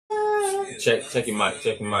Check your mic.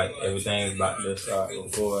 Check your mic. Everything's about to start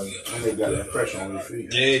recording. They got that pressure on their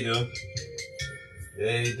feet. Yeah, you do.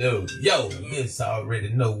 Yeah, you do. Yo, this already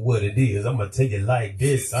know what it is. I'm gonna tell you like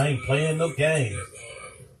this. I ain't playing no games.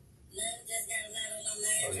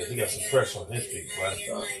 Oh yeah, he got some pressure on his feet, right?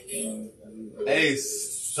 Hey,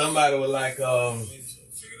 somebody was like,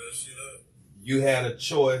 you had a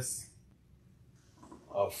choice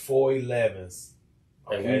of 4 11s.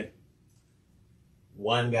 Okay.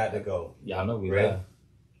 One got to go. Y'all know we ready. live.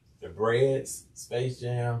 The Breads, Space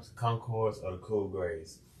Jams, Concords, or the Cool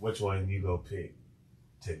Grays. Which one you go pick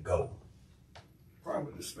to go?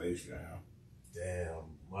 Probably the Space Jam. Damn,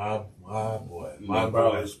 my boy. My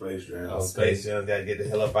brother Space Jam. Oh, Space Jam gotta get the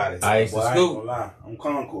hell up out of here. I used to Well, I ain't scoop. gonna lie. I'm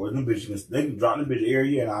Concord. Them bitches, they can drop them bitches every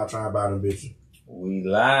year and I'll try and buy them bitches. We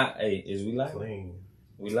live. Hey, is we live? Clean.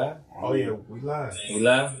 We live? Oh yeah, we live. We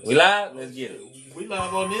live? We live? Let's get it. We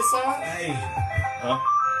live on this side? Hey. Huh?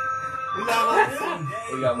 We live on this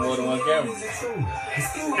side? We got more than one camera.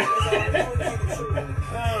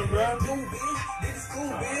 Damn, bro.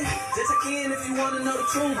 Just again if you wanna know the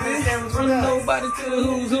truth, bitch. From nobody to the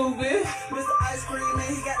who's who, bitch. Mr. Ice Cream,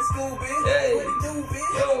 man, he got the school, bitch. Hey. What he do,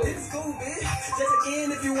 bitch? Yo. Did the school, bitch. Just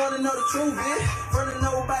again if you wanna know the truth, bitch. From the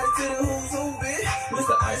nobody to the who's who, bitch.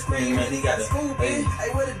 Mr. Ice Cream, man, he got the school, bitch. Hey,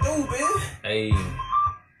 what it do, bitch? Hey.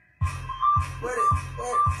 What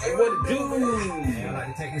Hey, what it do? Hey, I'd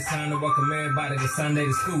like to take this time to welcome everybody to Sunday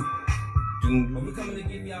the Scoop. Doom. We're coming to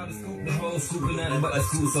give y'all the scoop, the whole scoop, and nothing but the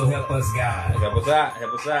scoop, so help us God. Help us out.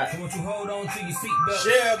 Help us out. So won't you hold on to your seatbelt?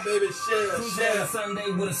 Share, baby, share, Tuesday share. and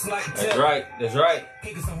Sunday with a slight That's tip. right. That's right.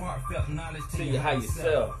 Kicking some heartfelt knowledge to See you how you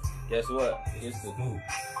sell. Guess what? It's the Scoop.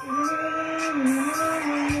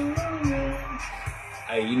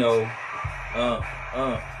 Hey, you know,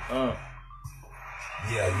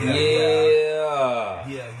 Yeah.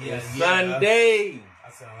 It's Sunday. I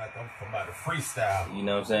sound like I'm about to freestyle. You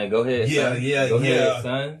know what I'm saying? Go ahead, Yeah, son. yeah, Go yeah. ahead,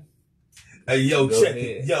 son. Hey, yo, Go check ahead.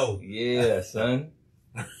 it. Yo. Yeah, son.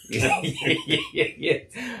 yeah.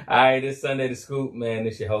 All right, this Sunday the Scoop, man.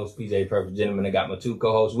 This your host, PJ Perfect Gentleman. I got my two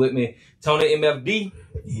co-hosts with me, Tony MFD.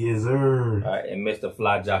 Yes, sir. All right, and Mr.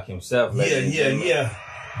 Fly Jock himself. Yeah.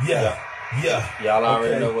 Y'all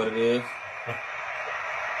already Okay. know what it is.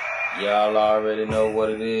 Y'all already know what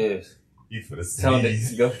it is. You for the Tony,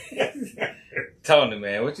 sneeze. go. Tony,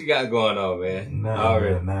 man, what you got going on, man?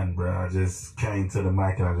 Nothing, bro. I just came to the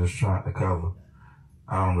mic and I just tried to cover.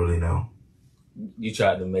 I don't really know. You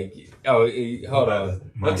tried to make it. Oh, hold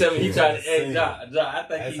on. Don't tell me you tried to. Hey, Jock, I think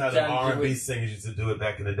That's he how trying the to R&B do it. singers used to do it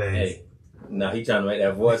back in the days. Hey, no, he trying to make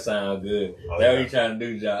that voice sound good. Oh, That's yeah. what he trying to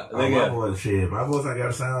do, Jock. Oh, Look my at him. voice, shit. My voice ain't got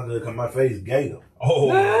to sound good because my face gator. Oh,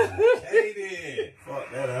 hey then.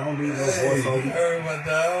 Fuck that. I don't need no Hey, voice on you heard my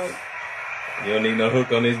dog? You don't need no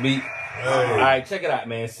hook on this beat. Hey. All right, check it out,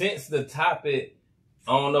 man. Since the topic,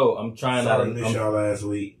 I don't know. I'm trying Sorry not to miss y'all last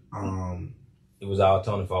week. It was all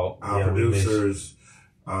Tony's fault. Our Yeah, we missed producers,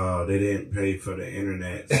 they didn't pay for the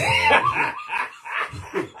internet. So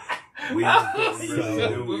we couldn't really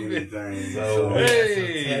do anything. So So we had some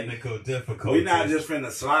Hey. technical difficulties. we not just finna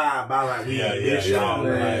slide by like we Yeah, missed yeah, y'all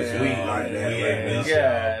yeah, last yeah. week like that. We man. ain't missed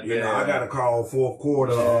God, You know, I got to call fourth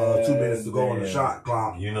quarter, 2 minutes to go on the Yeah. shot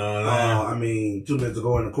clock. You know what I'm 2 minutes to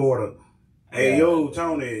go in the quarter. Hey, Yeah. yo,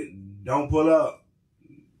 Tony, don't pull up.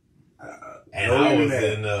 And No I was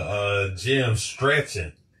internet. in the gym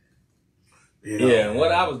stretching. You know, Yeah, and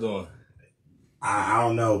what I was doing. I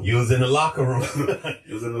don't know. You was in the locker room.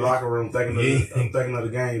 You was in the locker room thinking of, thinking of the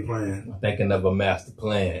game plan. I'm thinking of a master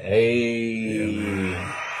plan. Hey.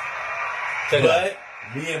 Check it out.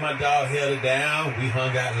 But me and my dog held it down. We hung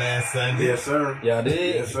out last Sunday. Yes, sir. Y'all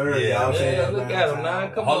did? Yes, sir. Yeah. Y'all Yeah, said look at him now.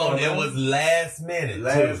 Come Hold on, on, it man. was last minute.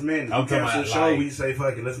 Last too. minute. I'm We talking cancel about the show. like, We say,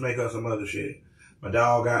 fuck it, let's make up some other shit. My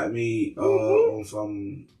dog got me on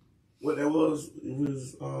some, what that was? It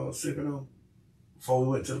was sipping on before we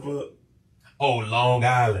went to the club. oh, Long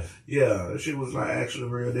Island. Yeah, that shit was like actually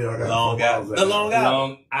real deal. I got Long 4 Island. bottles The out. Long Island.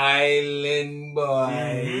 Long Island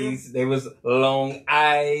boys. They was Long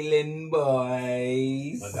Island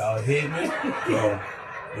boys. My dog hit me. So,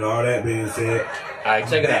 with all that being said, All right,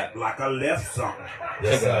 check it out. like I left something.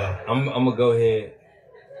 Yes, Check it out. sir. I'm gonna go ahead.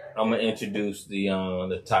 I'm gonna introduce the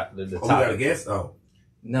top the Oh, we got a topic. guest though.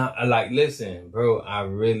 No, listen, bro. I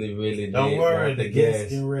really did Don't worry, want the the guest guest.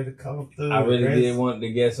 getting ready to come through. I really Rest. did want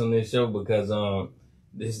the guest on this show because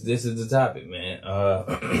this is the topic, man.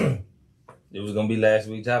 It was gonna be last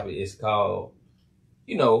week's topic. It's called,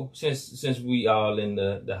 you know, since we all in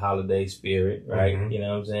the holiday spirit, right? Mhm. You know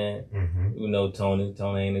what I'm saying? Mm-hmm. We know Tony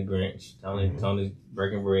ain't a Grinch. Tony's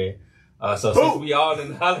breaking bread. So since we all in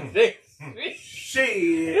the holiday spirit,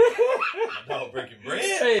 Shit. dog breaking bread.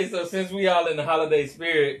 Hey, so since we all in the holiday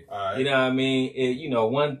spirit, All right. you know what I mean?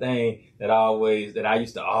 One thing that I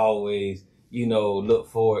used to always, look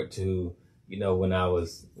forward to, when I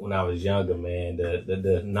was younger, man,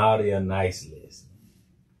 the naughty or nice list.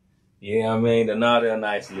 You know what I mean? The naughty or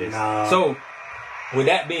nice list. Nah. So, with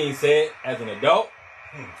that being said, as an adult,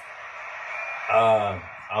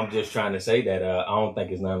 I'm just trying to say that I don't think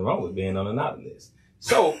there's nothing wrong with being on the naughty list.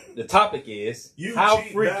 So, the topic is, You how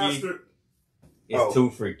cheap freaky bastard. is too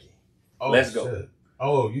freaky? Oh, Let's go. shit.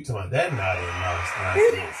 Oh, you talking about that naughty and nice.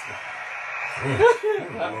 Oh,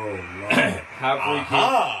 Lord. How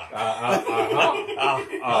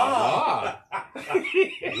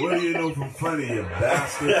freaky? What do you know from funny, you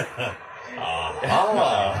bastard?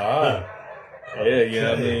 Yeah, you know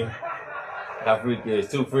what I mean? How freaky is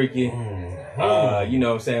too freaky? You know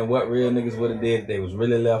what I'm saying? What real niggas would have did if they was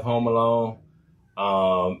really left home alone?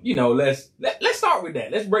 Let's start with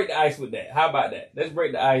that. Let's break the ice with that. How about that? Let's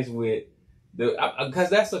break the ice with because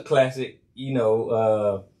that's a classic,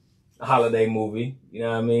 holiday movie. You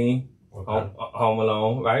know what I mean? Okay. Home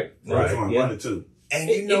Alone, right? First one, Yeah. 1 and 2. And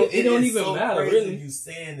It don't is even so matter, crazy really. you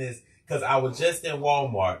saying this because I was just in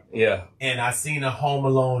Walmart Yeah. and I seen a Home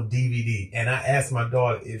Alone DVD and I asked my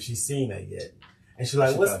daughter if she's seen that yet, and she's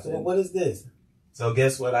like, "What is this?" So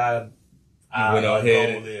guess what? went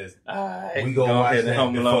ahead goal is Alright, we go watch ahead and that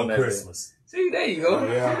Home Alone before that Christmas. See, there you go. Oh, yeah.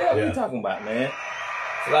 See, that's what Yeah. we talking about, man.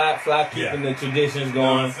 Fly keeping the traditions You know what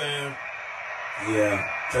I'm going. saying? Yeah,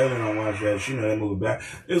 Taylor don't watch that. She know that movie back.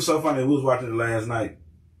 It was so funny. We was watching it last night.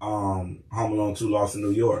 Home Alone 2 Lost in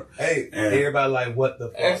New York. Hey, And- everybody like, what the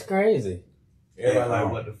fuck? That's crazy. Everybody Yeah,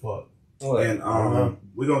 like, what the fuck? What? And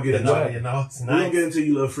we're gonna get The into naughty and nice. we're gonna get into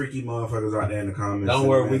you little freaky motherfuckers out there in the comments. Don't in a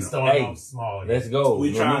worry, we minute. starting Hey, off small. Let's go.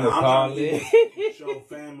 We trying. Remember I'm Carl trying to Lee? keep the show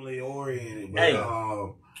family oriented, but Hey.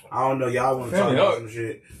 I don't know. Y'all want to talk Family about some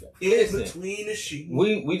shit in Listen, between the sheets.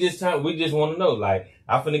 We just want to know. Like,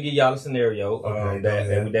 I'm finna give y'all a scenario Okay, go that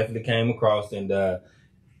ahead. we definitely came across, and we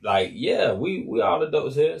all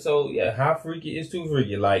adults here. So yeah, how freaky is too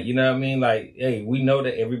freaky? Like, you know what I mean? Like, hey, we know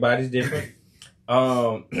that everybody's different.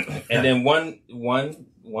 And then one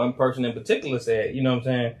person in particular said, you know what I'm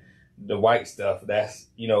saying, the white stuff that's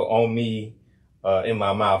on me, in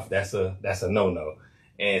my mouth. That's a no.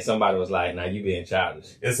 And somebody was like, "Now you being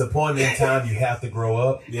childish." It's a point in time you have to grow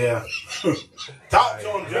up. Yeah. Talk to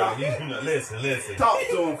him, John. Listen. Talk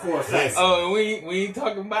to him for a second. Oh, and we ain't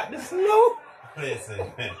talking about the snow. Listen.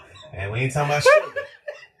 And we ain't talking about sugar.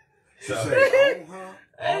 She said,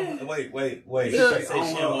 huh? Wait. She She say say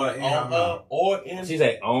on she her want or in on her her mouth? or in. She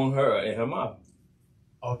said on her in her mouth.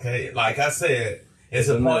 Okay, like I said, it's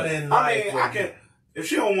a point in I life. mean, where I can. If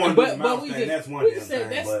she don't want to do the mouth thing, that's one damn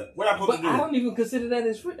thing. But what I supposed to But I do? don't even consider that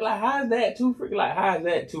as freaky. Like, how is that too freaky? Like, how is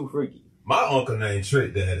that too freaky? my uncle named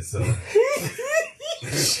Trick Daddy, so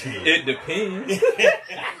It depends.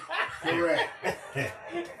 Correct.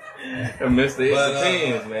 Mister, it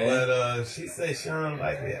depends, man. But she said she don't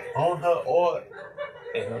like it on her or.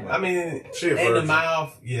 I mean, She a in the virgin.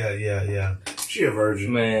 mouth. Yeah. She a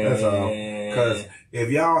virgin. Man. That's all. Because if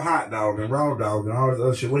y'all hot dog and raw dog and all this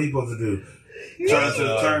other shit, what he supposed to do?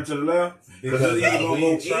 Turn to the left? Because it's either gonna we go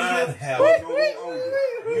ain't trying to easy have or it. it's gonna go over.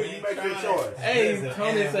 You make your choice. Hey, Listen,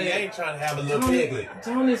 Tony and say- we ain't trying to have a little piglet.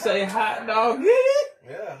 Tony say hot dog.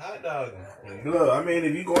 Yeah, hot dog. Look, I mean,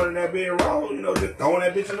 if you going in that bed raw, just throwing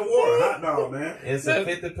that bitch in the water. Hot dog, man. It's a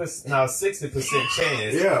 50%, no, 60%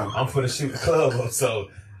 chance. Yeah. I'm for to shoot the club up. So,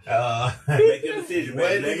 Make your decision,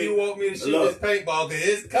 when man. do you want me to shoot Look. this paintball? Cause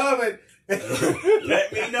it's coming.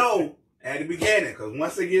 Let me know at the beginning, because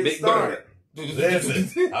once it gets Big started,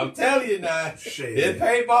 Listen, I'm telling you now. shit. This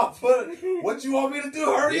paintball foot. What you want me to do?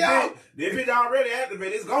 Hurry up. If it already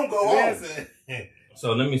activated, it's gonna go on. Listen.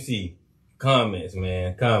 So let me see. Comments,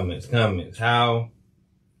 man. Comments. How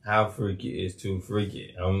freaky is too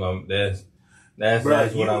freaky? That's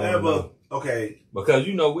Bruh, what I want to know. okay, Because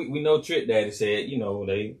we know Trick Daddy said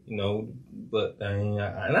but and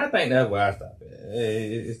I think that's where I stop at.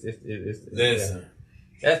 It's Listen.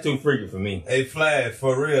 that's too freaky for me. Hey, Flash,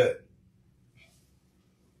 for real.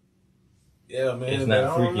 Yeah, man. It's but not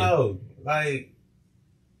I freaky. don't know. Like,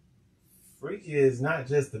 freaky is not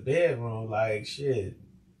just the bedroom. Like, shit.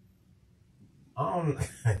 I don't.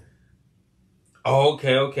 Oh,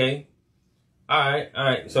 okay. All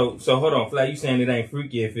right. So hold on, Flat. You saying it ain't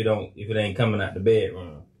freaky if it ain't coming out the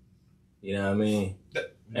bedroom? You know what I mean?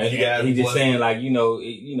 And he just saying like you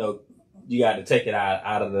got to take it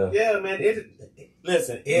out of the. Yeah, man.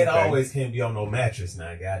 Listen, it always can't be on no mattress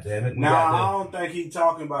now. Goddamn it. I don't think he's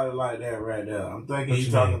talking about it like that right there. I'm thinking What he's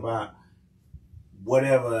you talking mean? about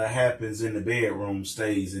whatever happens in the bedroom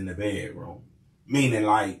stays in the bedroom. Meaning,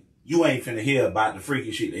 like, you ain't finna hear about the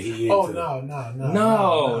freaky shit that he into. Oh no,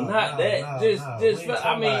 not that. Just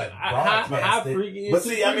I mean, how freaky is but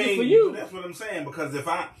see, I mean, for you? That's what I'm saying. Because if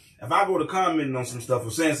I go to commenting on some stuff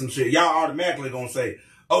or saying some shit, y'all automatically gonna say,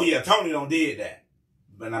 "Oh yeah, Tony don't did that."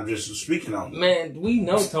 But I'm just speaking on it. Man, we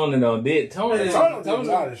know Tony don't did. Tony did a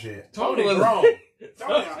lot of shit. Tony was wrong.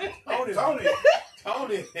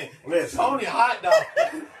 Tony, listen, Tony hot dog.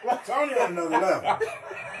 Tony on another level.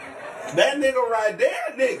 That nigga right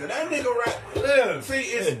there, that nigga right there. See,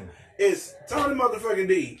 it's Tony motherfucking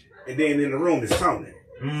D, and then in the room is Tony.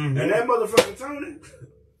 And that motherfucking Tony,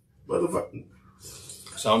 motherfucking.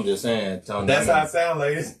 So I'm just saying, Tony. That's how it sound,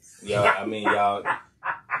 ladies. Y'all, I mean,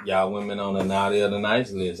 y'all women on the naughty or the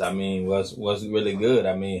nice list. I mean, what's really good?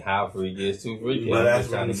 I mean, how freaky is too freaky? But that's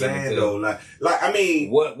what I'm saying, though. Like I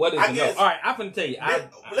mean, what is enough? All right, I'm finna tell you.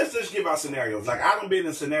 Let's just give out scenarios. Like I done been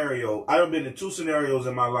in two scenarios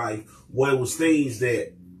in my life where it was things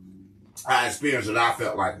that I experienced that I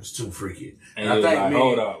felt like was too freaky. And I think like,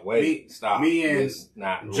 hold up, wait, stop. Me and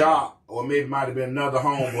Jock, or maybe it might have been another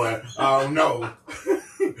homeboy. I don't know.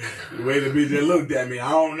 The way the bitch just looked at me, I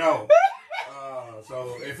don't know.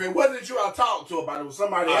 So if it wasn't you I talked to about it was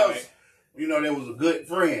somebody else, you know, that was a good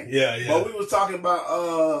friend. Yeah. But we was talking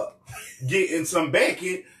about getting some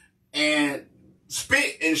bacon and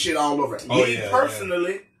spit and shit all over. Me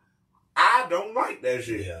personally, I don't like that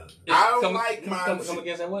shit. Yeah. I don't like my come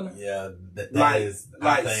against that one. Yeah, like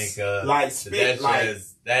spit,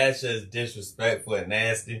 that's just disrespectful and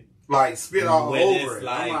nasty. Like spit all over it.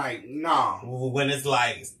 Like, I'm like, nah. When it's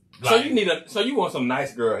like so you want some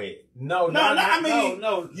nice girl head? No.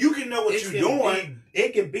 You can know what you're doing.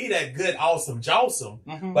 It can be that good, awesome, jawsome.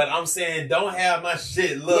 Mm-hmm. But I'm saying, don't have my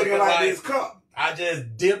shit looking like this cup. I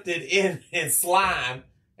just dipped it in slime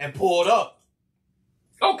and pulled up.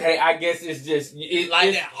 Okay, I guess it's just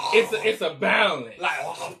it's a balance. Like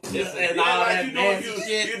and all that nasty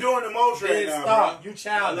shit. You're doing the most right now, stop. Bro. You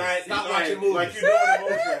childish. Stop watching movies. Like you're doing the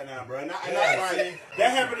most right now, bro. And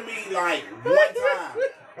that happened to me like one time.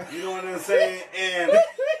 You know what I'm saying? And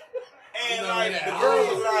like the girl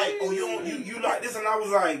was like, "Oh, you like this?" And I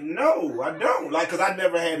was like, "No, I don't." Like, cause I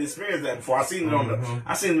never had experienced that before. I seen it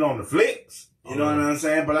on the flicks. You know what I'm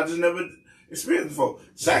saying? But I just never experienced it before.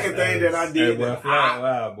 Second thing that I did,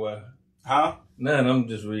 boy. Huh? Man, I'm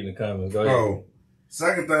just reading the comments. Go ahead. Oh,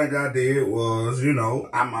 second thing I did was, you know,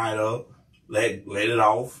 I might have let it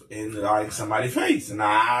off in like somebody's face, and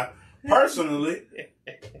I personally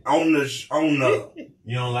on the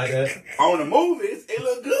you don't like that on the movies, it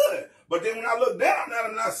looked good. But then when I looked down at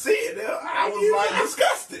it and I see it there, I was like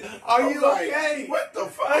disgusted. Are you okay? What the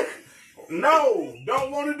fuck? No,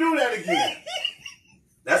 don't want to do that again.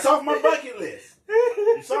 That's off my bucket list.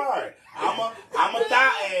 I'm sorry. I'm a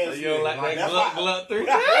thigh ass. You don't like that glut through?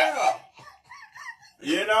 Yeah.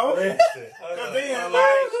 You know? Because then,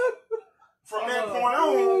 like, from that point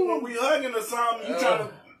on, when we hugging or something, you trying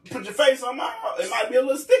to put your face on my, it might be a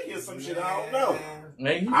little sticky or some shit. I don't know.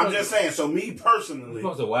 Man, I'm just saying. So me personally, you're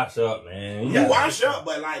supposed to wash up, man. You wash up,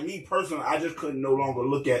 but like me personally, I just couldn't no longer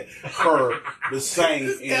look at her the same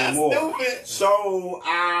anymore. Stupid. So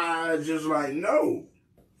I just like no.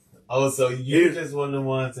 Oh, so you just one of the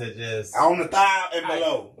ones that just on the thigh and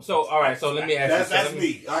below. So all right, so let me ask you. That's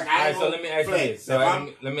me. Like, so let me ask you this. So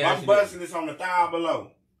let me ask you. I'm busting this on the thigh below.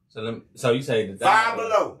 So you say the thigh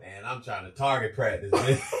below. Man, I'm trying to target practice.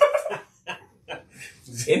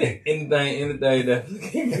 Anything that I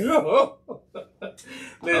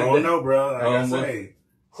don't know, bro. Like I say.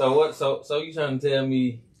 So what? So you trying to tell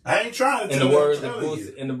me? I ain't trying to. In the words of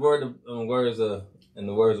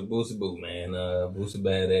Boosie Boo, man, Boosie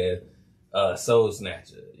Badass, Soul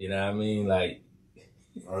Snatcher. You know what I mean? Like,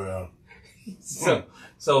 oh yeah.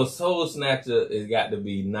 So Soul Snatcher has got to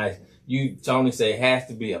be nice. Tony say it has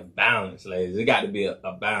to be a balance, ladies. It got to be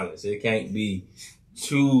a balance. It can't be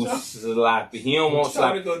too sloppy. He don't want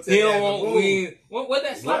sloppy. He don't want wings. What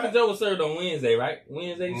that sloppy Joe was served on Wednesday, right?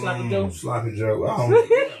 Wednesday, sloppy Joe. Sloppy Joe. I don't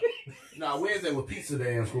know. No, Wednesday was pizza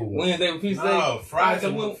day in school. Wednesday was pizza day. No,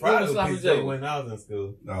 Friday was sloppy pizza Joe day when I was in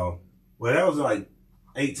school. No, well that was like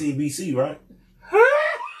 18 BC, right?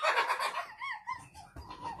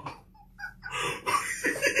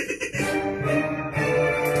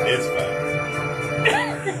 It's fine.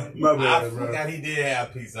 My bad, I forgot he did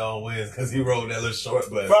have pizza on Wednesday because he rolled that little short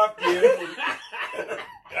button. Fuck you.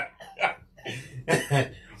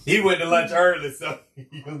 He went to lunch early, so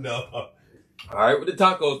you know. All right, with the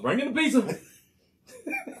tacos, bring in the pizza.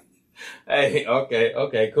 Hey,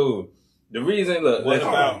 okay, cool. The reason, look, What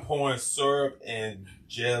about pouring syrup and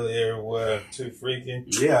jelly everywhere? Too freaky.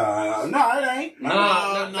 Yeah, no, it ain't.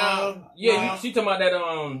 No. Yeah, she talking about that she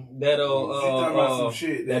talking about some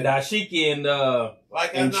shit. That dashiki and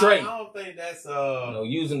like and I tray. I don't think that's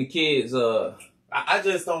using the kids I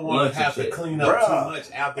just don't want to have to clean up too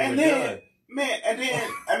much after we're done. Man,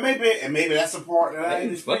 and maybe that's the part that I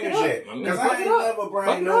ain't experienced yet. Because I ain't never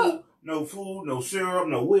bring no food, no syrup,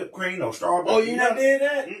 no whipped cream, no strawberry. Oh, you never did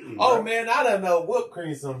that? Oh bro. man, I don't know whipped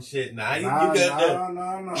cream some shit now.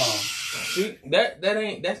 No. See,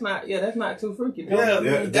 that's not too freaky. Yeah,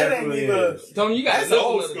 that ain't even. Tony, you got That's to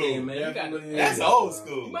old live school, again, man. That's old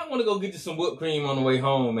school. You might want to go get you some whipped cream on the way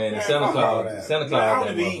home, man. And Santa I Claus.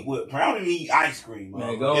 don't even eat whipped cream. I don't even eat ice cream.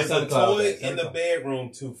 Man, go on It's Santa a Claus. toy in the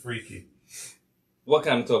bedroom too freaky. What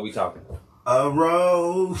kind of toy we talking? A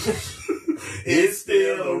rose. It's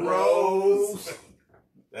still a rose.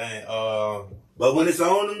 Dang, But when it's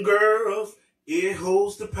on them girls, it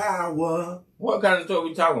holds the power. What kind of toy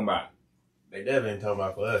we talking about? they definitely ain't talking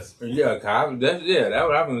about for us. Yeah, Kyle. That's what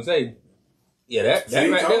I was gonna say. Yeah, that See,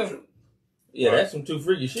 right told there. you. Yeah, that's some too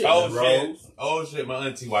freaky shit. Oh The shit! rose. Oh shit! My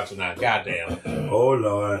auntie watching now. Goddamn. Oh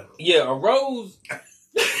Lord. Yeah, a rose.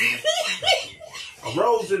 A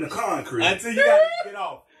rose in the concrete. Auntie, you gotta get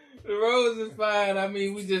off. The rose is fine. I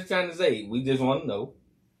mean, we just trying to say. We just want to know.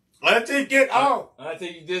 Auntie, get off. Until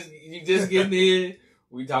you just getting in.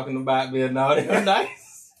 We talking about being all that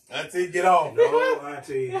nice. Auntie, get off. No,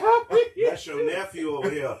 Auntie. That's your nephew over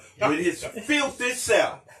here with his filthy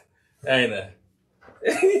self. Ain't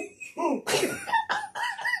it?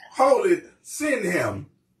 Hold it. Send him.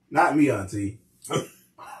 Not me, Auntie.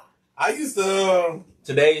 I used to.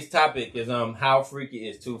 Today's topic is how freaky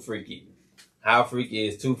is too freaky. How freaky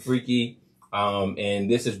is too freaky. And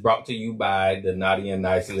this is brought to you by the Naughty and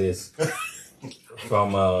Nice list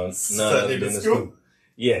from none other than the Scoop.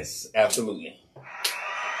 Yes, absolutely. All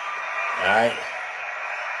right.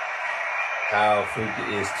 How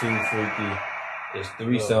freaky is too freaky. It's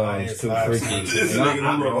three songs too freaky. This I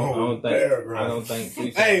don't think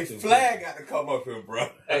three songs Hey, too Flag got to come up here, bro.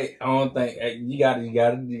 Hey, I don't think you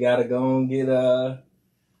gotta go and get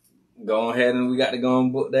go ahead and we got to go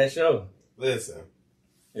and book that show. Listen,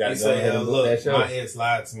 You gotta he go ahead said, and book look, that show. my ex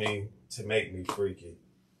lied to me to make me freaky.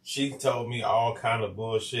 She told me all kind of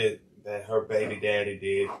bullshit that her baby daddy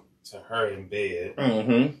did to her in bed.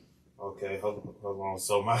 Mm-hmm. Okay, hold on.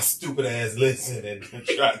 So my stupid ass listened and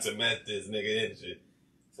tried to met this nigga and shit.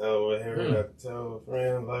 So I told a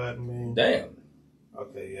friend lied to me. Damn.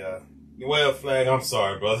 Okay, yeah. Well, Flag, I'm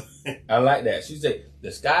sorry, brother. I like that. She said,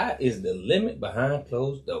 the sky is the limit behind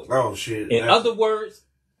closed doors. Oh, shit. In other words,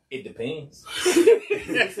 it depends.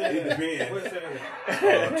 It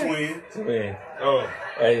depends. Twin. Twin. Oh.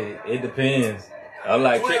 Hey, it depends. I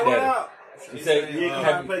like Twin, check what that. up? She said, You ain't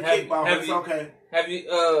gonna play kickball, but it's okay. Have you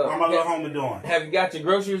How my little homie doing? have you got your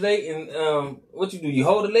groceries ate and what you do? You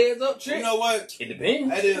hold the legs up, chick? You know what? It depends.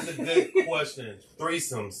 That is a good question.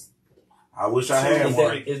 Threesomes. I wish I had Is one.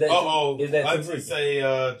 that- is that Uh-oh. is that too Auntie freaky?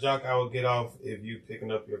 say, Jock, I will get off if you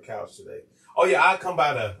picking up your couch today. Oh, yeah, I'll come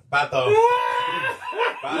by the...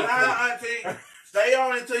 Nah, Auntie. Stay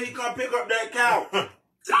on until he come pick up that couch.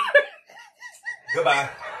 Goodbye.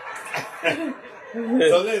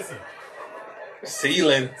 So listen. See you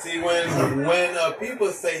later. See, when people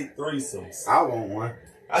say threesomes... I want one.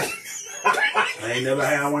 I ain't never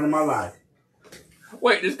had one in my life.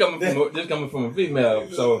 Wait, this coming from a female,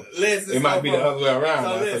 so Listen, it might be the other way around. So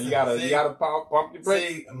now, so listen, you gotta pump your brakes.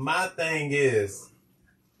 See, my thing is,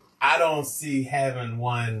 I don't see having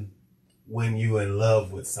one when you in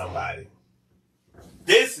love with somebody.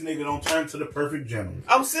 This nigga don't turn to the perfect gentleman.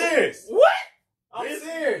 I'm serious. What? I'm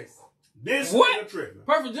serious. This What? nigga tripping.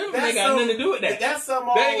 Perfect gentleman ain't got nothing to do with that. That's some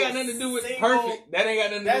That ain't old got nothing to do with single- perfect. That ain't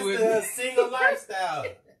got nothing to That's do with the single lifestyle.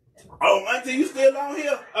 Oh, Auntie, you still on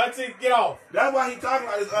here? Auntie, get off. That's why he talking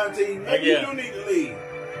about his Auntie. Maybe Yeah. you do need to leave.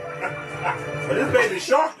 But this baby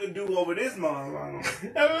shark to do over this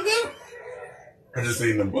motherfucker. I just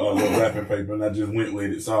seen the little wrapping paper and I just went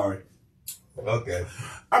with it. Sorry. Okay.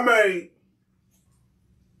 I mean,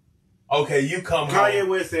 Okay, you come Kanye home.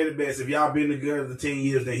 West said it best. If y'all been together for 10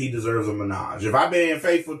 years, then he deserves a menage. If I've been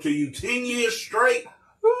faithful to you 10 years straight,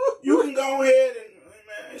 you can go ahead and...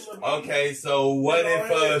 Okay, so what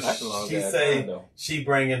That's a if long she ass say time, though. she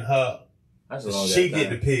bringing her, That's a long she ass get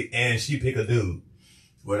time. to pick and she pick a dude?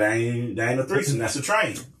 Well, that ain't a threesome. That's a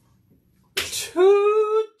train.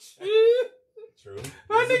 Choo, choo. True.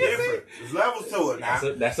 My It's nigga different. There's levels to it now.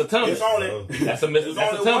 That's a tummy. It's only, That's a there's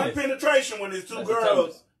that's a only one tummy. penetration when it's two That's a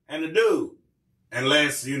girls and a dude.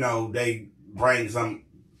 Unless, they bring some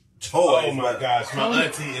toys. Oh my gosh, my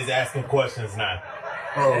auntie is asking questions now.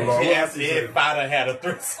 Oh, Lord. She asked me if I done had a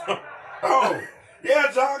threesome. Oh,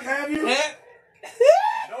 yeah, Jock, have you? Nope.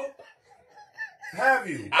 Have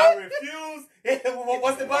you? I refuse.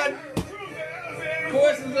 What's the button?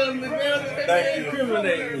 Questions on the ground Thank you.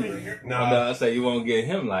 incriminate me. No, I say you won't get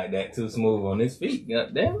him like that. Too smooth on his feet.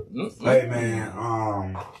 God damn it. Hey,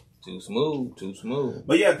 man. Too smooth. Too smooth.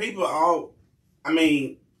 But yeah, people all. I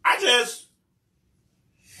mean, I just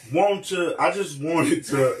wanted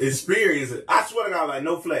to experience it. I swear to God, like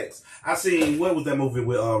no flex. I seen what was that movie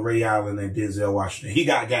with Ray Allen and Denzel Washington? He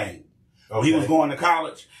Got Game. Okay. He was going to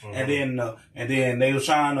college, and then they was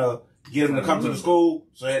trying to get him to come to the school.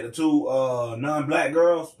 So they had the two non-black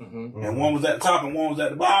girls, and one was at the top and one was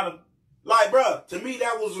at the bottom. Like, bruh, to me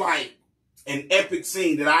that was like an epic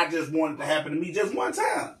scene that I just wanted to happen to me just one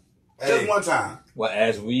time. Just one time. Well,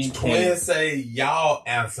 as we Twins say, y'all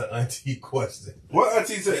answer Auntie question. What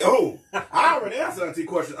Auntie said? Oh, I already answered Auntie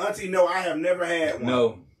question. Auntie, no, I have never had one.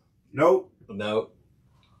 No. Nope. No.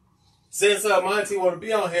 Since my auntie want to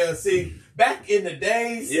be on here, see, back in the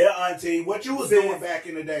days. Yeah, Auntie, what you was doing back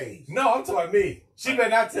in the days? No, I'm talking about me. She better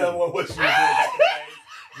not tell me what she was doing back in the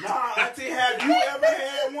days. Nah, Auntie, have you ever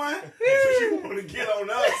had one? So she want to get on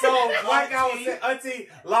us. So, like I was saying, Auntie,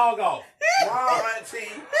 log off. Nah,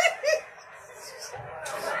 Auntie.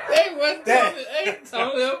 Hey, what's that?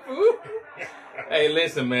 Hey,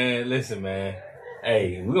 listen, man.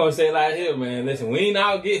 Hey, we gonna say it out here, man. Listen, we ain't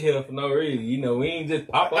all get here for no reason. You know, we ain't just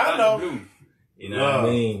pop up out the blue. You know what I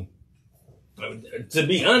mean? To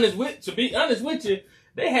be honest with you,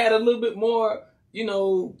 they had a little bit more, you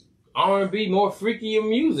know, R&B, more freakier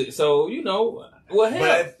music. So, you know, well,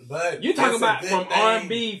 hell, but you talking about from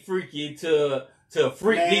R&B freaky to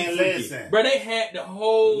freaky. Listen. Bro, they had the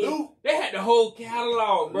whole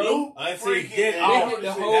catalog, bro. Auntie, get They off. had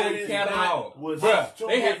the whole catalog. Bro,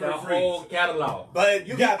 they had the whole catalog. But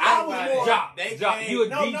you got I was more Jock, you a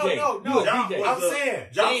DJ. You a DJ. I'm saying.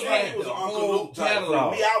 Jock They had was the an Uncle whole Luke type freak.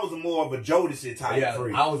 catalog. Me, I was more of a Jodeci type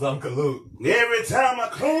freak. I was Uncle Luke. Every time I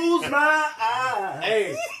close my eyes.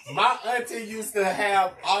 Hey, my auntie used to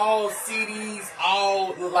have all CDs,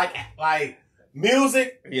 all like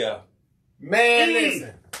music. Yeah. Man,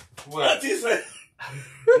 listen. What? Auntie said,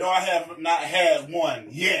 no, I have not had one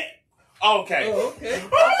yet. Okay. Oh, okay. Auntie,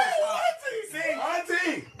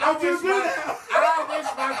 I wish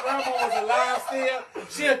my grandma was alive still.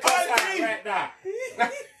 She'll come out right now.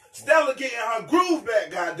 Stella getting her groove back,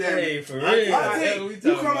 goddamn it. Hey, for real. Auntie,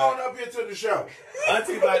 you come on up here to the show.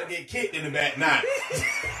 Auntie about to get kicked in the back now.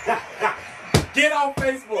 Get on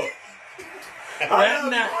Facebook. I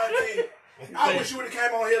love you, Auntie. I wish you would have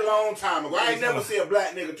came on here a long time ago. I ain't never see a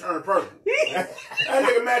black nigga turn purple. That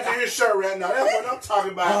nigga matching his shirt right now. That's what I'm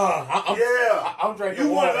talking about. I'm drinking you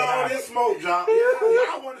water wanted all now. this smoke, John. Yeah,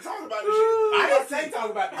 I want to talk about this shit. I didn't say talk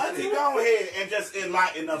about this Auntie, shit. go ahead and just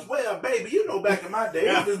enlighten us. Well, baby, you know back in my day,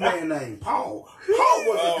 what's this man named Paul? Paul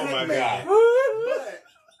was a good man. But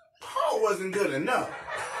Paul wasn't good enough.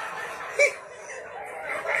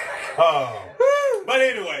 But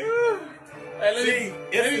anyway. Hey,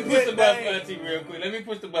 let me push the button for Auntie real quick. Let me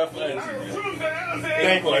push the button for Auntie real quick.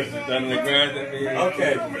 Thank you.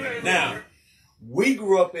 Okay. Now, we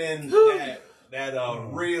grew up in that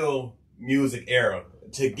real music era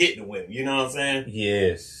to get the women. You know what I'm saying?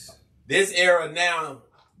 Yes. This era now,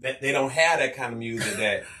 that they don't have that kind of music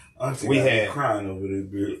that Auntie we had. Crying over this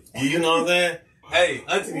bitch. You know what I'm saying? Hey,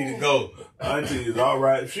 Auntie need to go. Auntie is all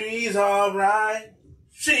right. She's all right.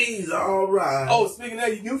 She's all right. Oh, speaking of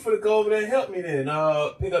that, you finna go over there and help me then.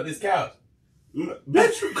 Pick up this couch.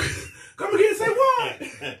 Bitch, come again and say what?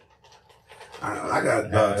 I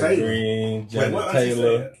got Taylor. Green, Johnny what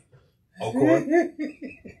Taylor. Of course.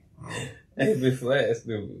 Hey, been flat,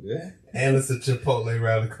 stupid. And it's a Chipotle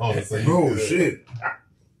around the corner. So Oh, shit.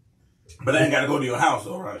 But I ain't got to go to your house,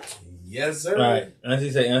 all right? Yes, sir. All right.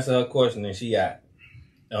 Auntie say answer her question and she got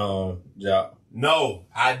Jock. No,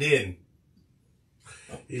 I didn't.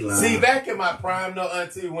 See, back in my prime, no,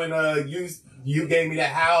 Auntie, when you gave me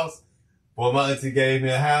that house, boy, my auntie gave me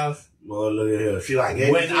a house. Boy, look at her. She like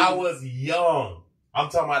when I was young. I'm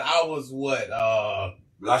talking about I was what?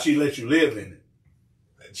 Like she let you live in it.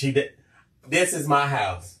 She did. This is my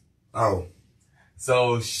house. Oh.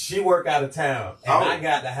 So she worked out of town, and I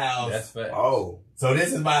got the house. That's fact. Oh. So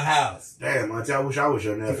this is my house. Damn, Auntie, I wish I was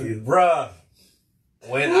your nephew. Bruh,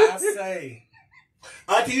 when I say...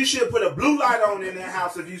 Auntie, you should put a blue light on in that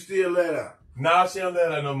house if you still let her. No, she don't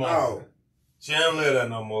let her no more. Oh. She don't let her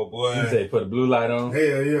no more, boy. You say put a blue light on? Hell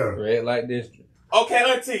yeah. Red light district. Okay,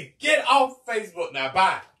 Auntie, get off Facebook now.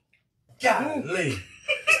 Bye. Golly.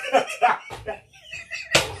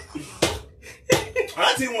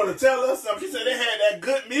 Auntie want to tell us something. She said they had that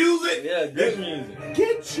good music. Yeah, good music.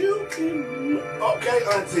 Get you in. Okay,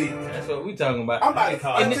 Auntie. That's what we talking about. I'm about to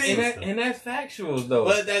call and that's factuals though.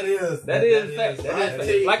 But that is fact.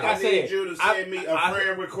 Auntie, Like I need said, you to send me a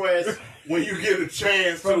friend request when you get a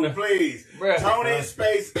chance to, please. Bruh. Tony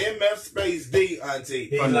space MF space D,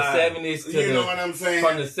 Auntie. From the 70s to you know what I'm saying?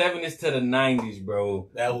 From the 70s to the 90s, bro.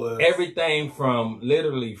 That was everything from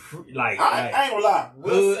literally I ain't gonna lie.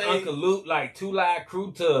 Hood, Uncle Luke, like 2 Live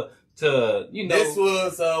Crew to you know. This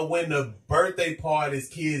was when the birthday parties,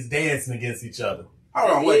 kids dancing against each other.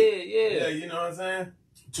 Hold on, wait. Yeah, you know what I'm saying?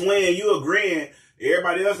 Twin, you agreeing?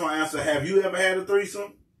 Everybody else gonna answer. Have you ever had a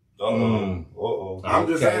threesome? I'm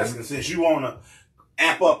just asking, since you wanna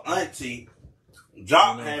amp up Auntie.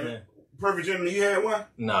 Jock had it. Perfect Gentleman, you had one?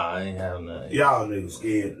 Nah, I ain't have none. Y'all niggas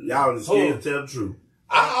scared. Y'all niggas scared to tell the truth.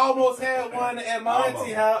 I almost had one at my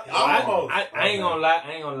auntie house. I ain't gonna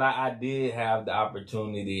lie. I did have the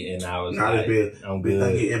opportunity, and I was like, I'm good.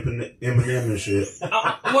 I get Eminem and shit.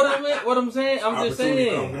 What I'm saying? I'm just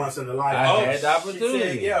saying. Once in a life. I had the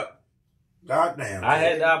opportunity. Yep. Goddamn. I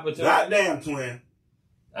had the opportunity. Goddamn, twin.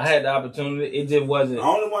 I had the opportunity. It just wasn't. The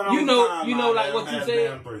only one you know, like what you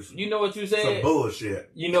said. You know what you said. Some bullshit.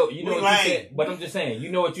 You know what you said. But I'm just saying.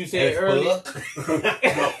 You know what you said earlier.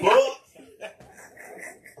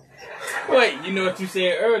 Wait, you know what you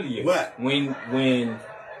said earlier? What? When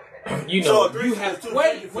you know you have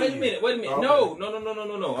wait a minute. Okay. No.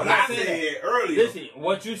 I'm not saying said earlier. Listen,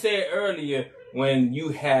 what you said earlier when you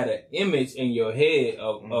had an image in your head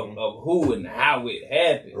of who and how it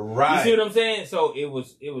happened. Right. You see what I'm saying? So it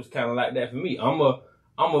was kind of like that for me. I'm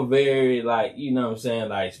a very like, you know what I'm saying,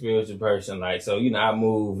 like spiritual person. Like, so, you know, I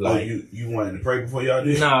move like. Oh, you wanted to pray before y'all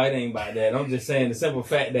did? No, it ain't about that. I'm just saying the simple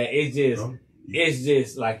fact that it's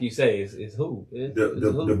just like you say, it's who?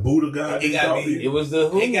 The Buddha guy? It was the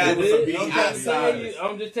who? It was a BBW.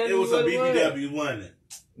 I'm just telling you. It was a BBW, wasn't it?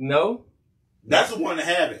 No. That's the one to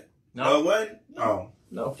have it. No. It wasn't? Oh.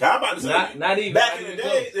 No. I'm about to say. Not even. Back in the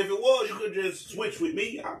day, if it was, you could just switch with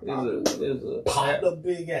me. There's a Pop the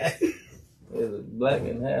big ass. It's a black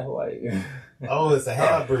and half white. Oh, it's a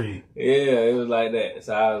half breed. Yeah, it was like that.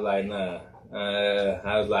 So I was like, nah.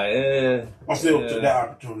 I was like, I still took that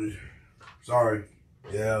opportunity. Sorry.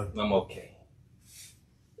 Yeah. I'm okay.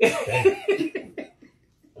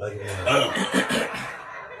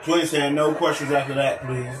 Twin saying no questions after that,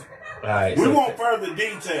 please. All right. We want further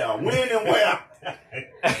detail. When and where?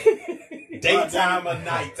 Daytime or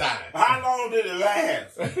nighttime? How long did it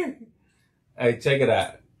last? Hey, check it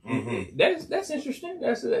out. Mm-hmm. That's interesting.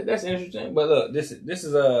 That's interesting. But look, this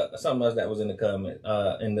is something else that was in the comment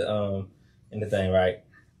in the thing, right?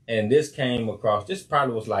 And this came across. This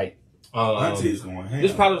probably was like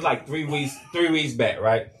this probably was like 3 weeks back,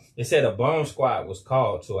 right? It said a bomb squad was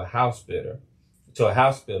called to a hospital.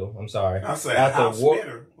 I'm sorry. I said a house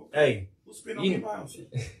spitter. Hey, who spit on your house?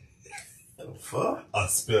 The fuck? A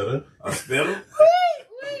spitter. A spitter?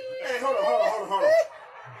 Hey, hold on.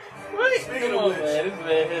 Wait, Speaking come of on, which, man, this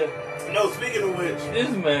man here. No, speaking of which, this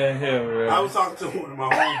man here, bro. I was talking to one of my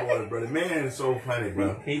homeboys, brother. Man, it's so funny,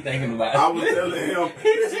 bro. He thinking about it. I was telling him.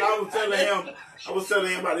 Listen, I was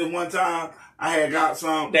telling him about this one time I had got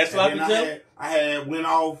some. That's what I had went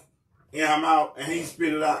off and I'm out, and he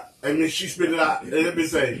spit it out, and then she spit it out, and let me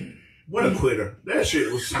say, what a quitter. That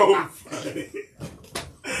shit was so funny.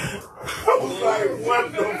 I was like,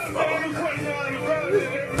 what the fuck?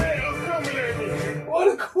 What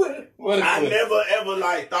a quitter. I never ever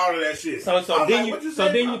like thought of that shit. So then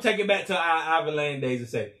you take it back to our Ivy Lane days and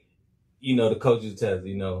say, you know, the coaches tell us,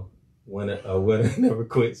 you know, a winner never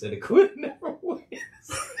quits and a quitter never wins.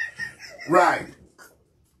 Right.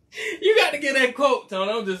 You got to get that quote,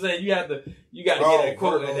 Tony. I'm just saying you got to get that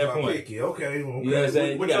quote at that point. Picky. Okay. You know what I'm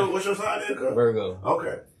saying? What's your sign there, Kurt? Virgo.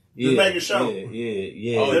 Okay. Yeah, just make it show.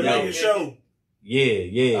 Yeah. Oh, just make it show.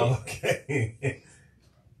 Yeah. Okay.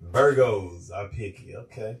 Virgos are picky.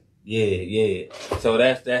 Okay. Yeah. So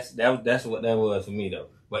that's what that was for me though.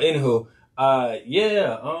 But anywho,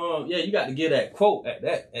 you got to get that quote at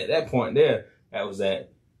that point there. That was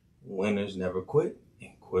that winners never quit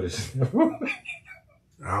and quitters never win.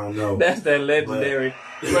 I don't know. That's that legendary.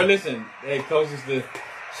 But listen, hey, coaches,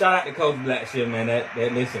 shout out to Coach Blackshear, man.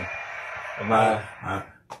 That listen.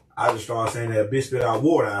 I just started saying that bitch spit out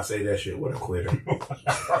water. I say that shit. What a quitter.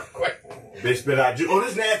 Bitch spit out juice. Oh,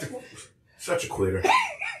 this nasty. Such a quitter.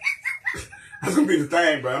 That's gonna be the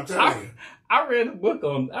thing, bro. I'm telling you. I read a book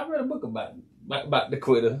about the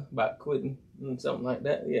quitter, about quitting and something like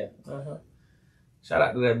that. Yeah. Shout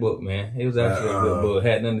out to that book, man. It was actually a good book. It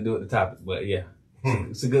had nothing to do with the topic, but yeah.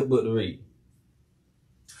 It's a good book to read.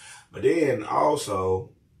 But then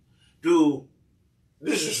also, dude,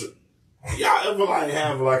 this is y'all ever like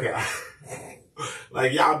have like a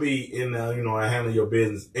like y'all be in handling your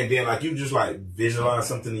business and then like you just like visualize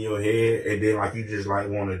something in your head and then like you just like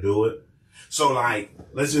want to do it. So like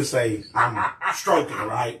let's just say I'm stroking,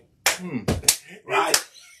 right? Right.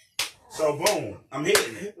 So boom, I'm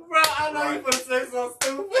hitting it. Bro, I know you gonna say something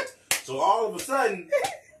stupid. So all of a sudden,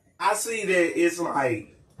 I see that it's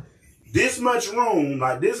like this much room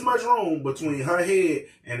between her head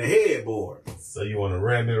and the headboard. So you want to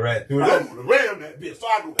ram it right through I that? want to ram that bitch. So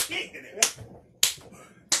I go in it.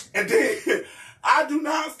 And then I do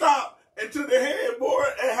not stop until the headboard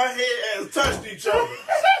and her head has touched each other.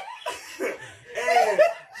 And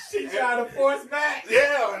She trying to force back.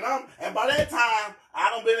 yeah, and by that time I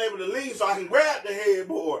done been able to leave so I can grab the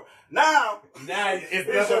headboard. Now it's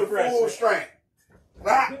at under full pressure. strength.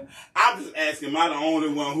 I'm just asking, am I the only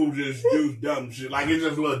one who just do dumb shit? Like it's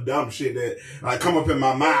just a little dumb shit that like come up in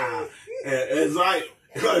my mind. And it's like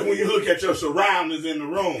when you look at your surroundings in the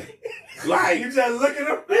room. Like You just looking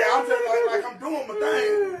up. yeah, I'm just like I'm doing my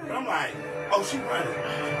thing. And I'm like, oh, she running.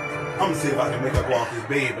 I'm gonna see if I can make her go off this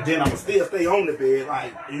bed, but then I'm gonna still stay on the bed,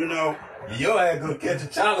 like, Your ass gonna catch a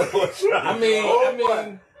child horse. I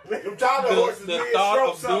mean, them child horses the being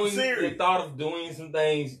thought stroked of serious. the thought of doing some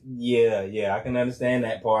things, yeah, I can understand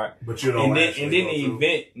that part. But you don't and then actually the go through.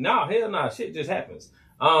 event, no, hell no, shit just happens.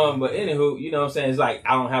 But anywho, you know what I'm saying? It's like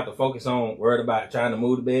I don't have to focus on worried about trying to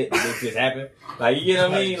move the bed. It just happened. Like you know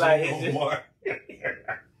what I mean? Like it's just,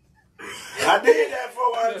 I did that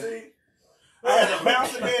for Auntie. I had to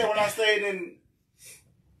bounce the bed when I stayed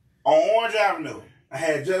on Orange Avenue. I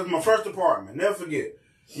had just my first apartment. Never forget.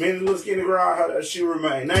 Me and the little skinny girl, she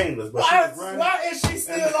remained nameless, but she was running. Why is she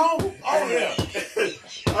still on here?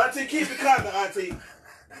 Auntie, keep it coming, Auntie.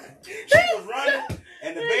 She was running,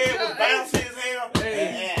 and the bed was bouncy as hell,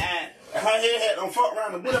 and her head had done fucked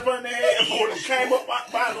around and went up on their head, and when it came up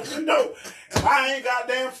by the window, I ain't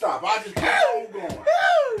goddamn stop. I just kept on going. That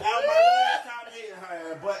was my last time hitting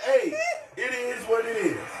her ass, but hey, it is what it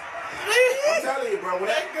is. I'm telling you, bro, when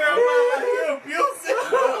that girl abusive.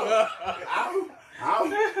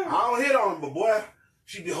 I don't hit on her, but boy,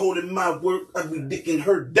 she be holding my work, I be dicking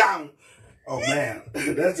her down. Oh man,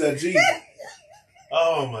 that's a G.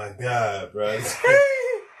 Oh my God, bro. See,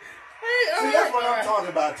 that's what I'm talking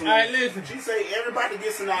about too. All right, listen. She say everybody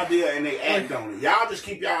gets an idea and they act on it. Y'all just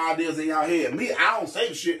keep your ideas in y'all head. Me, I don't say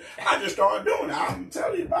the shit. I just start doing it. I'm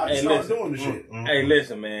telling you about it. Start doing the shit. Hey,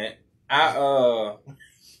 listen, man.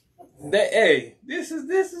 This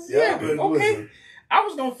is yeah. but Okay. listen. I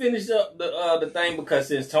was gonna finish up the thing because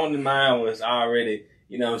since Tony Mine was already,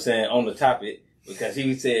 you know what I'm saying, on the topic because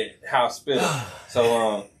he said house spitters.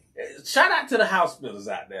 So shout out to the house spitters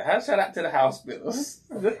out there. Shout out to the house spitters.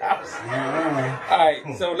 All right,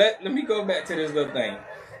 so let me go back to this little thing.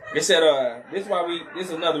 It said this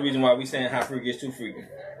is another reason why we saying how free gets too freaky.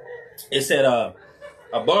 It said a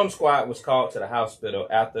bomb squad was called to the hospital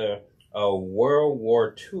after a World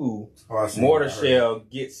War II mortar shell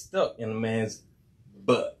gets stuck in a man's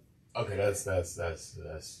butt. Okay, that's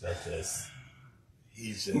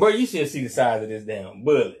he's just. Bro, you should see the size of this damn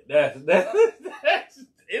bullet. That's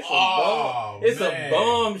it's a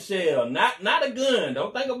bombshell, not a gun.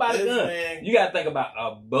 Don't think about a gun. Man. You gotta think about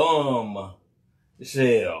a bomb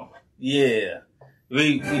shell. Yeah,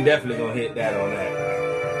 we definitely gonna hit that on that.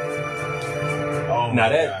 Oh Now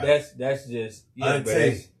my God. that's just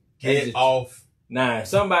Get off. Now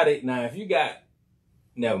if you got,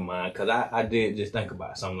 never mind, cause I did just think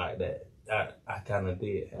about something like that. I kind of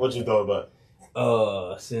did. What you thought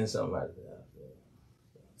about? Send something like that.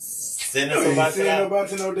 Send You ain't somebody send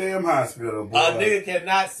nobody to no damn hospital, boy. A nigga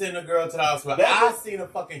cannot send a girl to the hospital. I seen a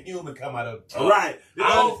fucking human come out of. Right.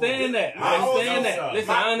 I understand that. Listen,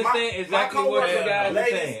 I understand exactly what you guys are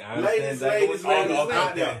saying. I understand exactly what you guys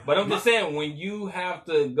are saying. But I'm just saying, when you have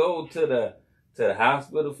to go to the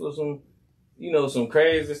hospital for some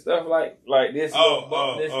crazy stuff like this. Yeah.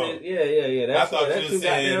 I thought you were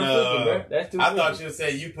saying. That's too. I thought you were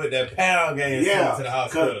saying you put that pound game to the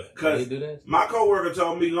hospital. Cause my coworker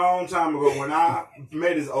told me a long time ago when I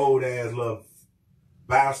met his old ass little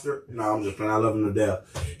bastard. No, I'm just playing. I love him to death.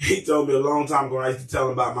 He told me a long time ago. I used to tell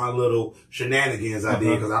him about my little shenanigans I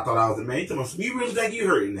did because I thought I was the man. He told me, "You really think you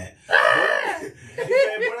hurting that?" He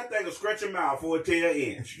said, "Boy, that thing will scratch your mouth for a 10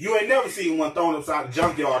 inch. You ain't never seen one thrown upside the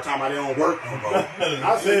junkyard talking about they don't work no more."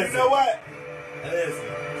 I said, "You know what? Listen,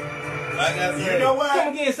 like I said, You know what?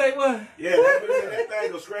 Come again, say what? Yeah, that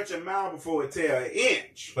thing will scratch your mouth before it tear an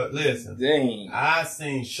inch." But listen, Dang. I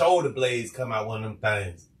seen shoulder blades come out one of them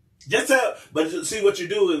things. Just tell, but see what you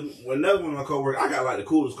do is when another one of my coworkers, I got like the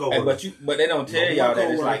coolest coworker. Hey, but they don't tell y'all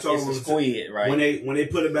that it's like it's a squid, right? When they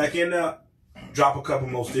put it back in there, drop a couple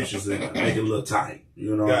more stitches in it, make it a little tight.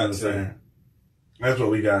 You know what I'm saying? That's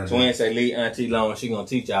what we got. Twin say leave Auntie alone. She gonna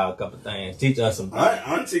teach y'all a couple things. Teach us some things.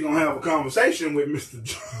 Auntie gonna have a conversation with Mr.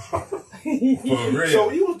 John. For real.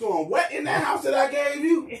 So you was doing what in that house that I gave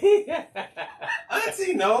you?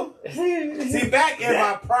 Auntie, no. See, back in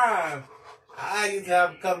my prime, I used to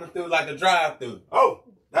have them coming through like a drive-through. Oh,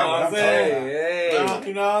 that's what what I'm I'm saying. talking Hey. about.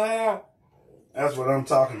 You know that? That's what I'm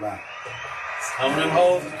talking about. Some of them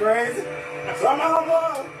hoes is crazy.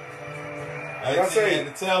 Somehow, I I say-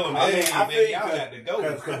 had to tell them, I mean, hey, I nigga, think y'all got to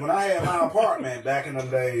go. because when I had my apartment back in them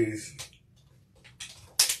days,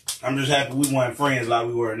 I'm just happy we weren't friends like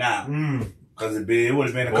we were now. Because it would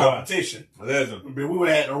have been a competition. Listen, We would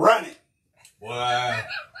have had to run it. boy, I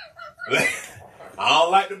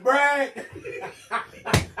don't like to brag.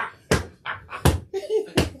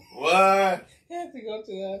 What? Have to go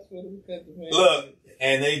to the hospital because the man. Look,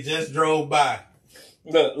 and they just drove by.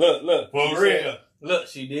 Look. For She real. said- look,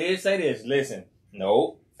 she did say this. Listen,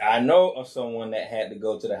 no, I know of someone that had to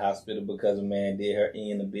go to the hospital because a man did her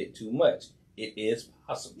in a bit too much. It is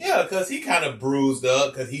possible. Yeah, because he kind of bruised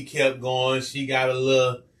up because he kept going. She got a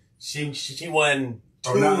little, she wasn't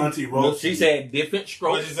Oh, now Auntie Look, Rose. she said different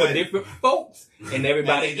strokes What'd you for say? different folks, and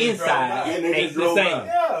everybody And they just drove by. inside And they ain't just the drove same. by.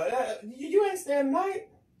 Yeah, you ain't staying night.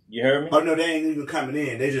 You heard me? Oh, no, they ain't even coming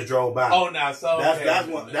in. They just drove by. Oh, now so That's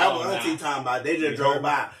what Auntie nah. talking about. They just You drove heard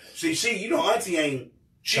by. See, you know, Auntie ain't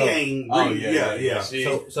really, Oh, yeah. She,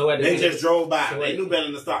 So at the They end just drove by. so They at- knew better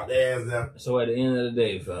than to stop their ass there. So at the end of the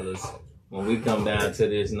day, fellas, when we come down to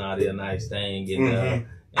this naughty or nice thing, and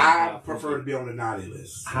I prefer to be on the naughty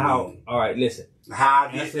list. how? All right, listen. How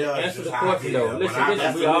I get Answer, there is answer just the how I question get though. there. Listen, When I listen.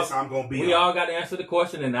 answer We all, this, I'm gonna be we on. all got to answer the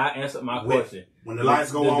question, and I answered my question. When the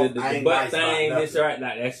lights go on, the I ain't butt nice about thing, nothing. this right,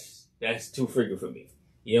 like that's too freaking for me.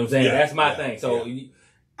 You know what I'm saying? Yeah, That's my yeah, thing. So, I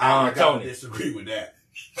gotta Tony, disagree with that.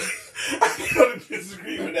 I gotta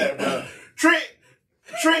disagree with that, bro.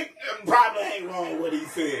 Trick probably ain't wrong with what he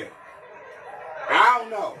said. I don't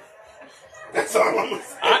know. That's all I'm gonna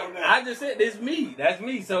say on that. I just said this me. That's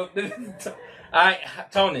me. So, all right,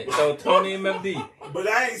 Tony. So Tony MFD. But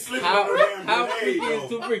I ain't slipping on no damn How grenade, freaky is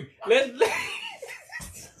though. too freaky? Let's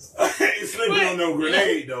I ain't slipping on no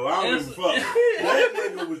grenade, though. I don't give a fuck. That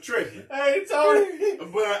nigga was tripping. Hey, Tony.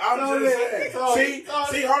 But I'm just saying.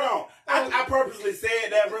 See, hold on. I purposely said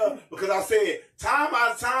that, bro, because I said, time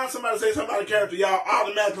out of time, somebody say something about a character, y'all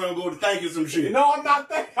automatically gonna go to thank you some shit. No, I'm not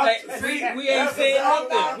thinking. see, we ain't saying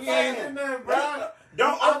nothing. We ain't. bro.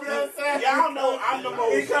 Don't I'm open just saying. y'all know I'm the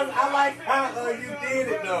most. Because I like how you did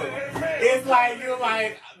it though. It's like you're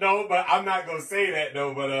like, no, but I'm not gonna say that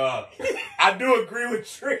though. But I do agree with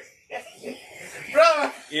Trick,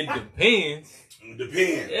 bro. It depends.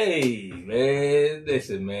 Depends. Hey, man.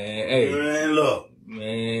 Listen, man. Hey, Man, look.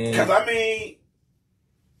 man. Because, I mean,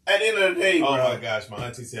 at the end of the day, Oh bro. my gosh, my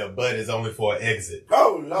auntie said, "Bud is only for an exit."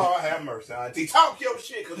 Oh, Lord have mercy, Auntie. Talk your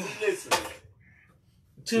shit, because we listening.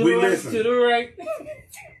 To We the right, listen. to the right.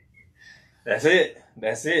 That's it.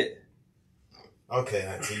 That's it. Okay,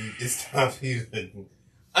 auntie, it's time for you to.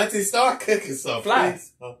 Auntie, start cooking something. Fly.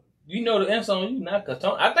 Please. You know the answer on you now, cause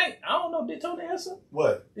Tony. I don't know. Did Tony answer?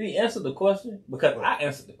 What? Did he answer the question? Because I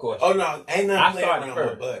answered the question. Oh no, ain't nothing I playing started around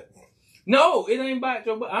first. my butt. No, it ain't about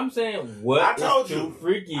your. But I'm saying what I told is you. too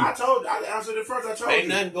freaky. I answered it first. I told Ain't you.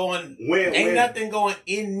 nothing going. When, Ain't nothing going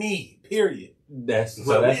in me. Period. That's Well,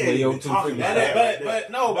 so. That's we where ain't your even too talking freaky. about That, that.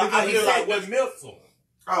 But no, But I because he feel said like with missile.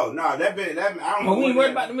 Oh, no, that I don't know. but we ain't what worried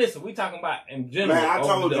that- about the missile. We talking about in general. Man, I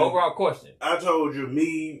told the you. overall question. I told you,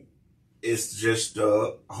 me, it's just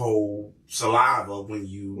the whole saliva when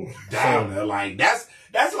you down there. Like, that's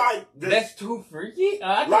like, That's too freaky.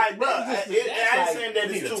 like, bro, I ain't saying that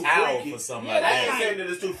You it's need a too towel freaky. for something Yeah, like I that. ain't saying that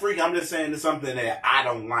it's too freaky. I'm just saying it's something that I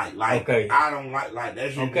don't like. Like, Okay. I don't like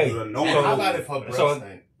that shit Okay. is annoying. Man, how about if her breath So-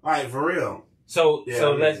 stink? Like, for real. So Yeah,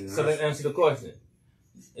 so I let's mean, so let's answer the question.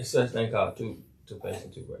 It's such thing called two face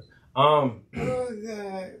and two breasts.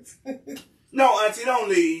 No, Auntie, don't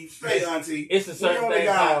leave. Stay, Auntie. It's a We certain only thing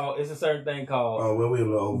got- called. It's a certain thing called. Oh, well, we a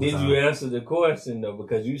little over Did time. you answer the question though?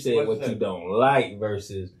 Because you said What's what that? you don't like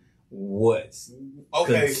versus what's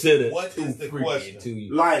Okay, considered what too is the freaky question? to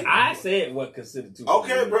you. Like, I said what considered too.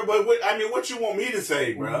 okay, freaky. bro, but what you want me to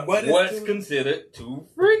say, bro? What's considered too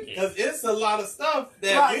freaky? Because it's a lot of stuff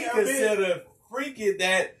that Like, we I mean- consider freaky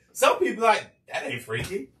that some people like, that ain't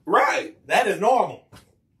freaky. Right. That is normal.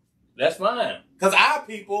 That's fine. Because our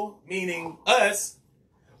people, meaning us,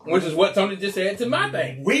 Which is what Tony just said to my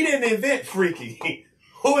thing. we didn't invent freaky.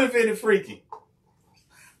 Who invented freaky?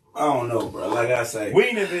 I don't know, bro. Like I say, we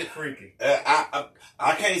ain't a bit freaky.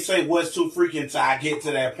 I can't say what's too freaky until I get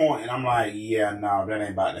to that point, and I'm like, yeah, no, that ain't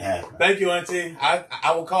about to happen. Thank you, Auntie.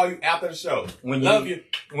 I will call you after the show. Love you.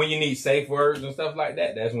 When you need safe words and stuff like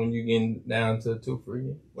that, that's when you getting down to too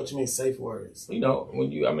freaky. What you mean safe words? You know,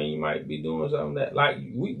 when you might be doing something that, like,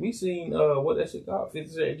 we seen, what that shit called,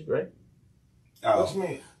 50 Shades of Grey. Oh. What you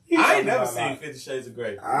mean? I ain't never seen 50 Shades of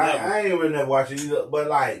Grey. I ain't really never watched it either, but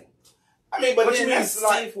like, I mean, but then that's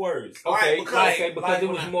like safe words. Okay, because like it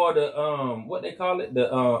was more the what they call it,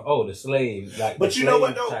 the slave, like. But the you know slave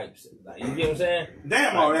what though? Types. Like, you get what I'm saying?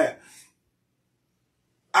 Damn all that.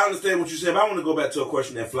 I understand what you said, but I want to go back to a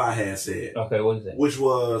question that Fly had said. Okay, what is that? Which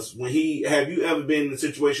was have you ever been in a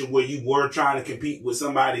situation where you were trying to compete with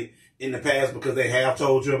somebody in the past because they have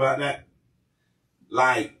told you about that?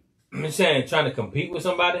 Like, I'm saying trying to compete with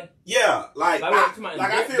somebody. Yeah, I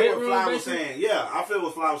feel what Fly was basically? saying. Yeah, I feel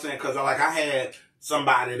what Fly was saying because I had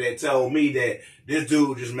somebody that told me that this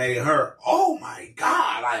dude just made her. Oh my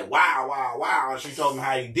God! Like wow! And she told me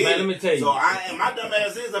how he did. Man, let me tell you. So my dumb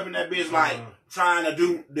ass is up in that bitch like trying to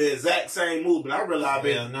do the exact same move, but I realized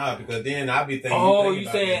because then I be thinking. Oh, you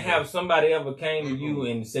saying have somebody ever came to you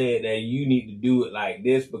and said that you need to do it like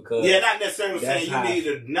this because not necessarily saying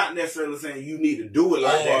you need to do it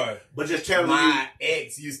like that, but just telling my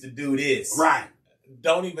ex used to do this. Right.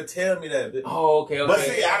 Don't even tell me that. Oh, okay. But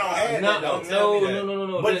see, I don't have that. Don't tell me that.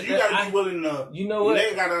 No. But you gotta be willing to. You know what?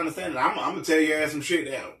 They gotta understand that. I'm gonna tell your ass some shit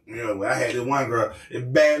that. You know, I had this one girl, a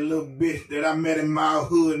bad little bitch that I met in my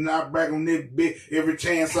hood, and I brag on this bitch every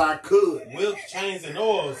chance I could. Whips, chains, and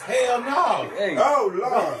oils. Hell no. Hey. Oh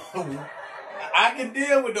Lord. I can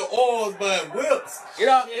deal with the oils, but whips. It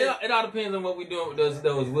all depends on what we doing with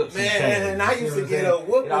those whips. Man, and I used to get a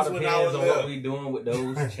whoopers it all when depends I was on little. what we doing with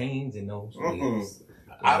those chains and those whips.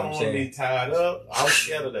 I don't want to be tied up. I'm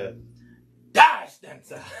scared of that. Gosh,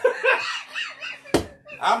 that's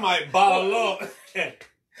I might ball up.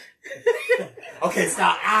 Okay,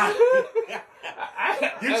 stop.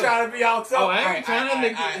 You trying to be all tough? Oh, I ain't trying to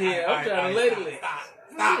get here. I'm trying to let it.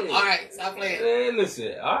 Stop. All right, stop playing. Hey,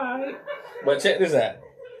 listen. All right. But check this out.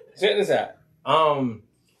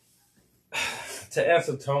 To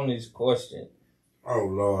answer Tony's question. Oh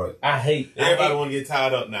Lord. Everybody want to get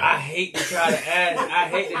tied up now. I hate to try to add. I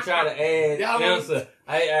hate to try to answer.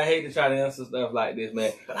 I hate to try to answer stuff like this,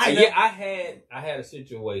 man. I had a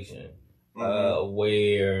situation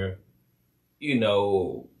where, you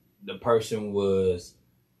know, the person was,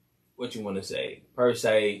 what you want to say, per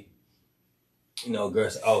se, you know,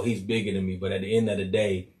 girls, oh, he's bigger than me, but at the end of the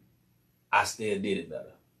day, I still did it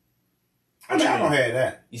better. I mean, I don't have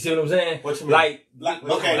that. You see what I'm saying? What you mean? Like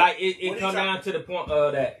it come down to the point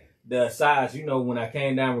that the size, you know, when I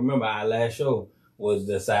came down, remember our last show was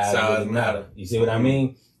the size really matter. You see what I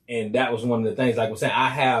mean? And that was one of the things, like I was saying, I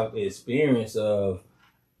have experience of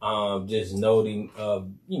just noting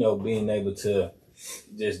you know, being able to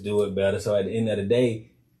just do it better. So at the end of the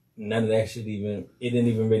day, none of that shit it didn't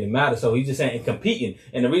even really matter. So he's just saying competing.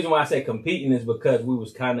 And the reason why I say competing is because we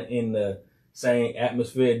was kind of in the same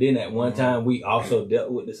atmosphere. Then at one time we also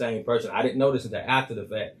dealt with the same person. I didn't notice until after the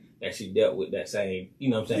fact that she dealt with that same, you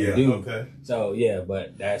know what I'm saying, dude. Okay. So yeah,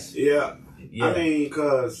 but that's yeah. I mean,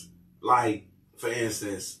 cause like for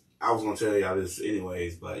instance, I was gonna tell y'all this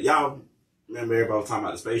anyways, but y'all remember everybody was talking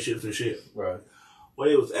about the spaceships and shit, right? Well,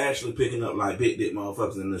 it was actually picking up like big dick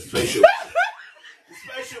motherfuckers in the spaceship. The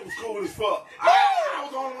spaceship was cool as fuck. I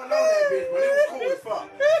was the only one on that bitch, but it was cool as fuck.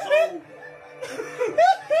 So.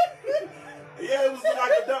 Yeah, it was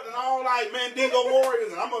like conducting all like Mandingo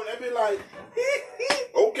warriors, and I'm on that bit like,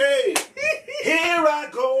 okay, here I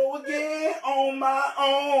go again on my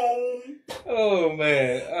own. Oh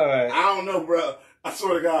man, all right. I don't know, bro. I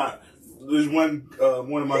swear to God, this one of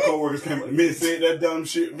my coworkers came up to me and said that dumb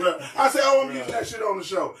shit, bro. I said, oh, I'm using that shit on the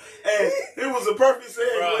show, and it was a perfect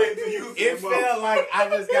segue to use it. Felt like I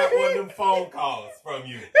just got one of them phone calls from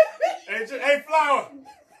you. Hey, Flower.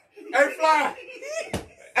 Hey, Flower.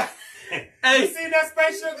 Hey, you seen that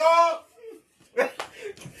spaceship go up?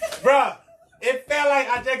 Bruh, it felt like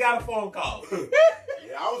I just got a phone call.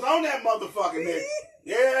 Yeah, I was on that motherfucking nigga.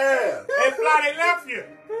 Yeah. Hey, Fly, they left you.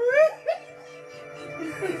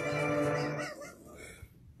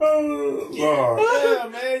 Oh, Lord. Yeah,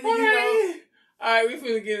 man, you know. All right, we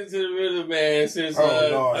finna get into the rhythm, man. Since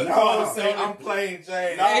Lord. I'm playing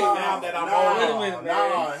Jay. Now that I'm on.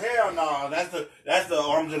 No, hell no. That's the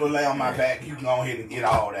I'm just gonna lay on my back. You can go ahead and get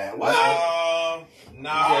all that. I'm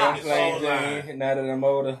playing Jay. Now that I'm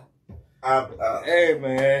older. Hey,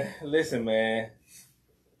 man. Listen, man.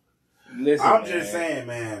 I'm just saying,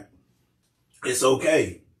 man. It's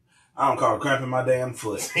okay I don't call it cramping my damn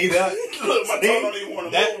foot. See that? Look, my toe don't even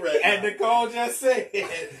want to move right and now. Nicole just said,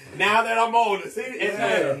 now that I'm older, see, he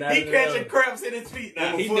catching cramps in his feet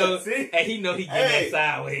now. He know, see? And he know he getting that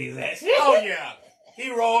sideways action. Oh yeah,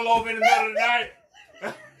 he roll over in the middle of the night.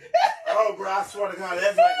 Oh, bro, I swear to God,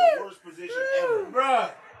 that's like the worst position ever,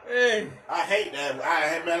 Bruh. Hey. I hate that.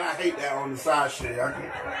 I hate that on the side shit.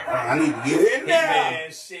 I need to get in there.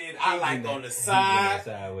 Man, shit, I like on the side,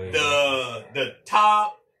 the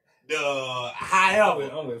top, the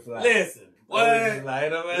however. Listen, what?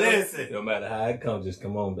 Listen. No matter how it comes, just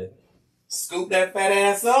come on, baby. Scoop that fat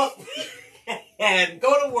ass up and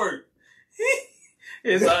go to work.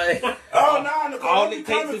 It's like, oh no, Nicole, all it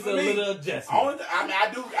takes is a little adjustment. Every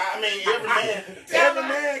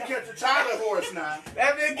man catch a Tyler horse now.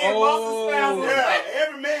 That man get muscle spasms. Yeah,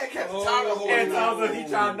 every man catch a Tyler horse and now. He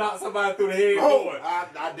trying to knock somebody through the head. Oh,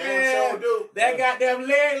 I damn sure do. That goddamn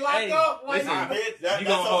leg locked up. Listen, you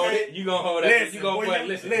gonna hold it. You gonna hold it. You gonna wait.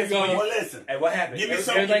 Listen. Hey, what happened? Give me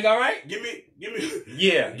some. Everything all right? Give me.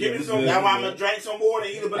 Yeah. Give me some. That's why I'm gonna drink some water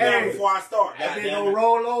and eat a banana before I start. That bitch gonna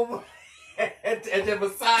roll over. And just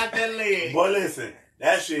beside that leg. Boy, listen,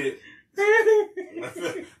 that shit. I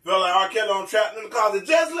feel like R. Kelly on trapped in the closet.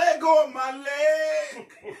 Just let go of my leg.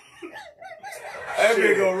 That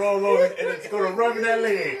bitch gonna roll over and it's gonna rub in that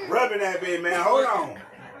leg. Rubbing that bitch, man. Hold on.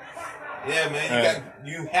 Yeah, man.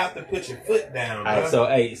 You have to put your foot down. All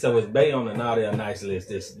right, so it's Bay on the Naughty or Nice list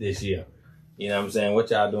this year. You know what I'm saying? What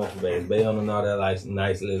y'all doing for Bay? Is Bay on the Naughty or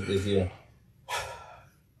Nice list this year?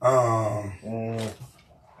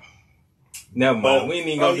 Never mind. We ain't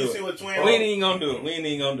even gonna do it. We ain't even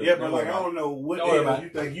gonna do it. Yeah, but like I don't know what the hell you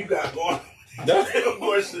think you got going.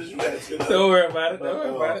 Don't worry about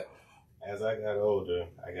it. As I got older,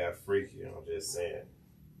 I got freaky. I'm just saying.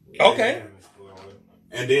 Okay.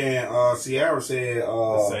 And then Sierra said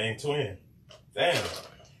the same twin. Damn.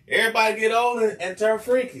 Everybody get older and turn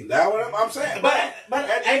freaky. That's what I'm saying. But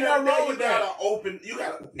ain't nothing wrong with that.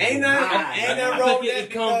 Ain't nothing wrong with that.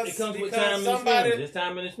 It comes with time and experience. It's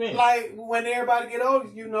time and experience. Like when everybody get older,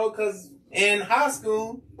 you know, because in high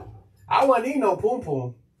school, I wasn't eating no poom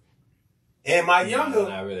poom. In my younger,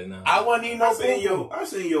 not really, no. I wasn't eating no poom poom. I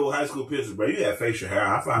seen your high school pictures, bro. You had facial hair.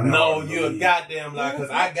 I found that. No, you're a goddamn lie, because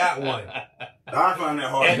I got one. I find that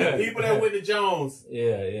hard. And the people that went to Jones.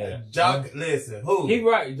 Yeah. Jock, listen, who? He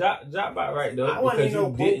right. Jock about right, though. I wasn't because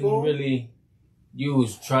you didn't really, you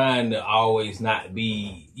was trying to always not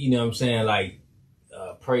be, you know what I'm saying, like,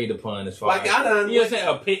 preyed upon as far like as. I done. You know what I'm saying?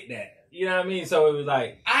 Or pick that. You know what I mean? So it was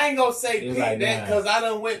like. I ain't gonna say pick like, that, because I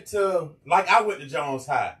done went to, like, I went to Jones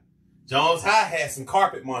High. Jones High had some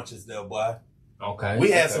carpet munchers there, boy. Okay. We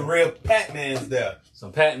had some real Pac-Mans there.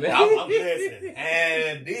 Some Pac-Man. I'm listening.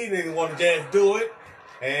 And these niggas want to just do it,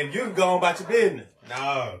 and you can go on about your business.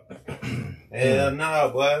 No. Hell no,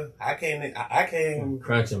 boy. I can't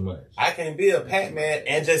crunching much. I can't be a Pac-Man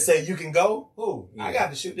and just say you can go. Ooh, yeah. I got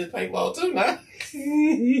to shoot this paintball too now.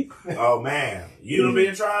 Oh man. You done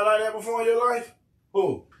been tried like that before in your life?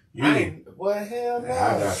 Who? You. Well, hell no.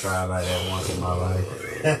 I got tried like that once in my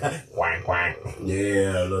life. Quack, quack.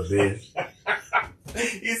 Yeah, a little bit.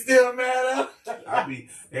 You still mad up? I be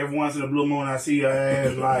every once in a blue moon I see your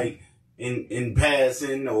ass like in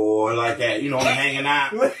passing or like that, you know, hanging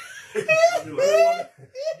out. You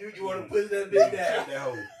want to push that bitch down? That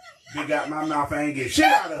whole big got my mouth, I ain't get shit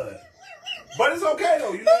out of it. But it's okay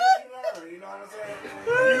though. You know what I'm saying?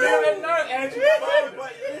 You live and learn as you got older.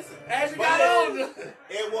 But listen, as you got older.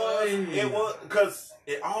 It was because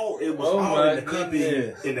it was all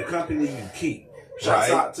in the company you keep.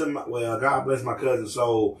 Shouts out to God bless my cousin.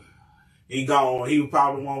 So he gone. He was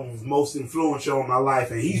probably one of the most influential in my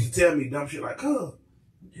life, and he used to tell me dumb shit like, "Cuz,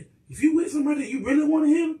 if you with somebody that you really want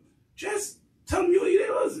to hit, just tell them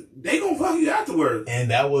they gonna fuck you afterwards."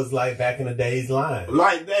 And that was like back in the days line.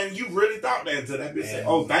 Like then you really thought that until that bitch said,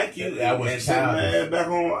 "Oh, thank you." That was childish. Back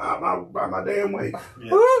on by my damn way.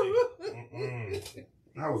 Yeah,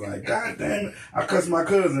 I was like, God damn it! I cussed my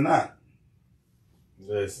cousin out.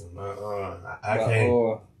 Listen, I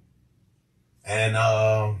can't. And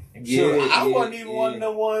I wasn't even one of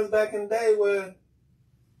the ones back in the day where,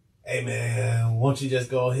 hey man, won't you just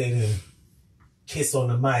go ahead and kiss on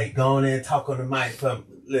the mic, go on there and talk on the mic.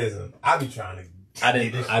 Listen, I be trying to. I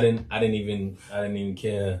didn't even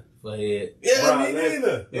care for head. Yeah, me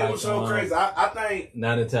neither. It was so crazy. I think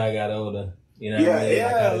not until I got older. You know what I mean?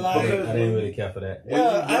 I didn't really care for that.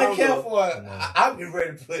 Yeah, I didn't care for it. I'd be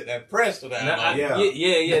ready to put that pressure down.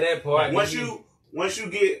 That part. Once you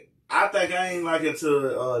get, I think I ain't like it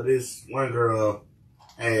till this one girl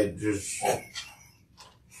had just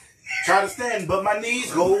try to stand, but my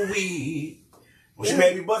knees go weak. When she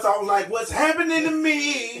made me bust, I was like, what's happening to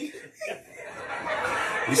me?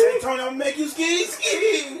 You said, Tony, I'm gonna make you ski.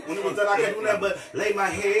 When it was done, I couldn't do nothing but lay my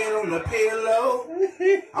head on the pillow.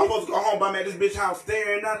 I'm supposed to go home, but I'm at this bitch house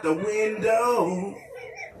staring out the window.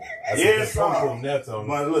 Yes, sir. But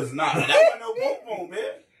listen, nah, that wasn't no boom boom,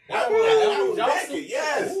 man. That was Beckett,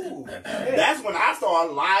 yes. That's when I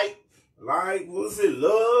started what's it,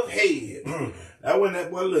 love head. That wasn't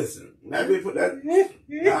that, well, listen. That bitch put that,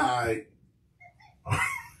 alright.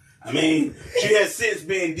 I mean, she has since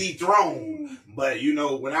been dethroned. But, you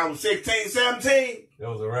know, when I was 16, 17, that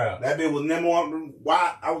was a wrap. That bitch was never on.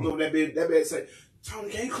 Why? I was over that bitch. That bitch said, Tony,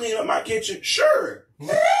 can you clean up my kitchen? Sure.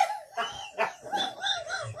 You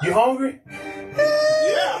hungry?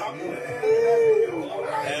 Yeah.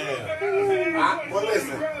 Well,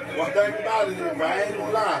 listen, one thing about it is, if I ain't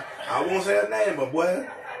gonna lie, I won't say her name, but boy.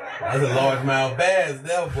 That's a large mouth bass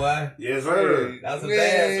there, boy. Yes, sir. That's a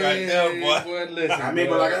bass right there, boy. Listen, I mean,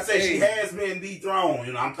 but like I said, she has been dethroned.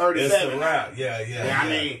 You know, I'm 37. It's a wrap. Yeah. I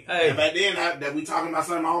mean, back then, that we talking about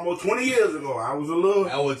something almost 20 years ago. I was a little.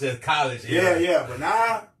 I was just college. Yeah. But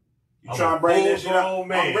now, you trying to bring that shit up.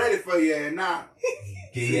 Man. I'm ready for you, and now.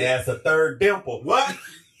 Give your ass a third dimple. What?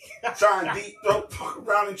 Trying deep throat, fuck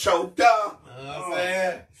around and choke up. You know what I'm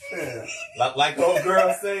saying? Yeah. Like old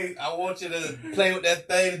girl say, I want you to play with that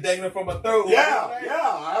thing dangling from my throat.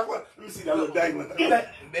 Yeah. Let me see that little dangling thing.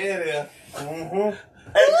 There. Mm-hmm.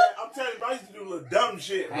 Hey, man, I'm telling you, I used to do little dumb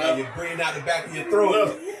shit, man. And you breathe out the back of your throat.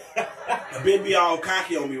 Look, the bitch be all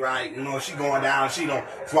cocky on me, right? You know, she going down, she don't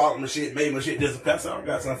swallow my shit, made my shit disappear. So I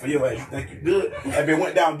got something for your ass. You think you good? That bitch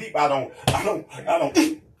went down deep. I don't.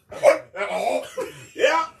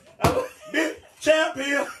 Yeah. Bitch,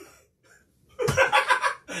 champion.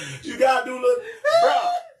 You gotta do little, bro.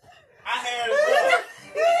 I had it,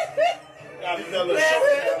 bro. Gotta do that little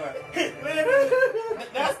short.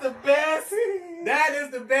 That's the best. That is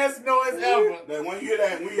the best noise ever. That when you hear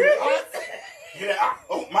that,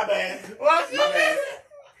 oh, my bad. What? My bad.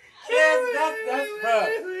 Yes, bro.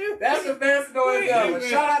 That's the best noise ever.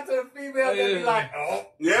 Shout out to the female that be like, oh.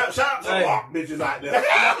 Yeah, shout out to the rock bitches out there.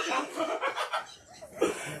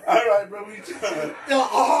 All right, bro, we trying. Bro,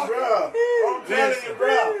 I'm telling you,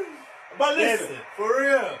 bro. But listen, for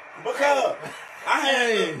real. because I had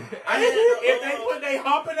if they put their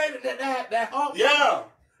hump in that hump. Yeah.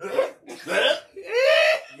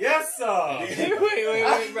 Yes, sir.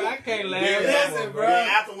 Wait, bro. I can't laugh. Listen, bro.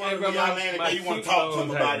 Afterwards, y'all landed, you want to talk to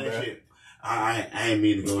them about that shit. I ain't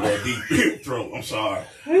mean to go that deep throat. I'm sorry.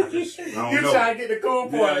 I don't know. Trying to get the cool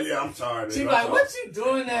points. Yeah, I'm sorry. She like, what you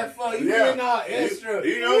doing that for? You getting all extra.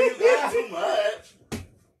 You know, you got too much.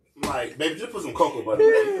 I'm like, baby, just put some cocoa butter.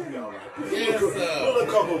 You'll be all right. Yes, Put a little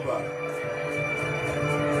cocoa butter.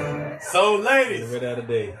 So, ladies, Every other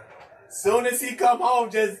day. soon as he come home,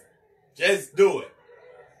 just do it.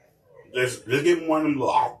 Just give him one of them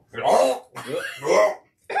little.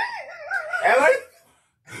 And like,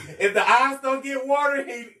 if the eyes don't get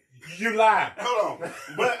watery, you lie. Hold on.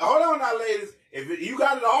 But hold on now, ladies. If you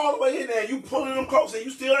got it all the way in there, you pulling them close and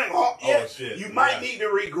you still ain't hot yet, shit. you might need to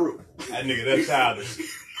regroup. That nigga, that's childish.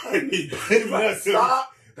 You might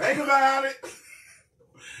stop, think about it.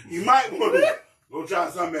 You might want to go try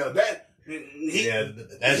something else. That's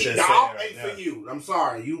the op ain't for you. I'm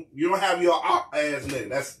sorry. You don't have your op ass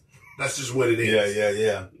nigga. That's just what it is.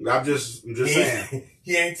 Yeah. I'm just saying.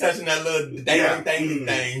 He ain't touching that little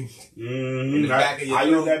thing. In the back of your I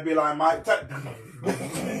throat. use that be like Mike.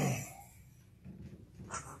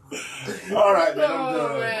 All right,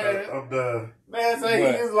 man. I'm done. Man, so he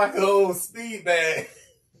is like an old speed bag.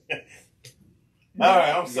 All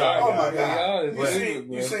right, I'm sorry. Oh my God.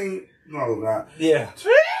 You seen? No, God. Yeah.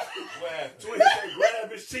 Twin said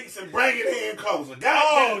grab his cheeks and bring it in closer.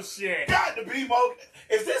 God, shit. Got to be more.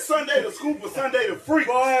 Is this Sunday the Scoop or Sunday the Freak?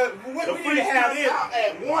 Boy, we The need Freak to have this. out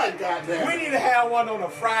at 1, goddamn. We need to have one on a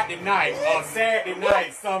Friday night or Saturday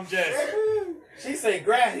night. Some just. She said,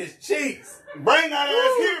 grab his cheeks. Bring that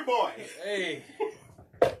ass here, boy. Hey.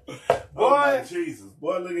 Boy, oh Jesus.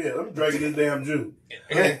 Boy, look at it. I'm drinking this damn juice.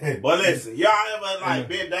 But listen, y'all ever like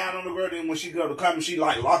been down on the girl and when she go to come and she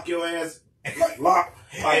like lock your ass? Like lock.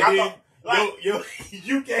 Like I thought. Like, you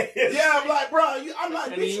can't. Yeah, I'm like, bro, I'm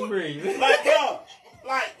like, bitch, like, bro,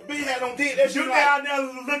 like, B had on dick. That you shit down there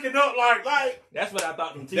looking up like. That's what I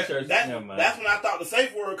thought them t-shirts. That's when I thought the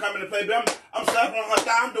safe word coming to play. But I'm slapping on her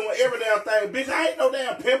thigh. I'm doing every damn thing. Bitch, I ain't no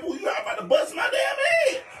damn pimple. You about to bust my damn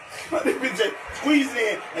head. This bitch just squeezing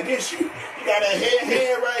in, and then you got that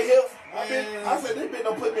head right here. I said, this bitch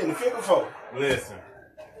don't put me in the figure four. Listen.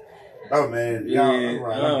 Oh man, yeah,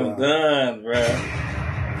 I'm done, bro.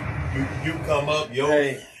 You come up,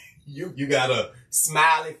 you gotta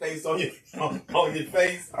smiley face on your on your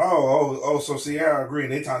face. So Sierra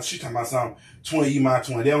agreed. She talking about something 20, you my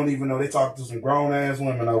 20. They don't even know they talking to some grown ass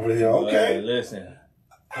women over here. Okay. Hey, listen.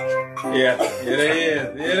 Yeah,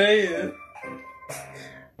 they is.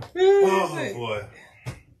 Oh boy.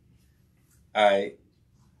 Alright.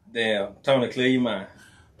 Damn. Tony, clear your mind.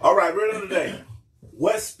 All right, riddle of the day.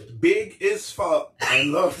 What's big as fuck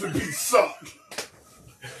and love to be sucked?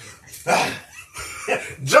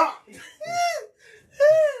 Jump.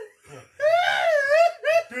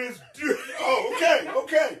 Oh,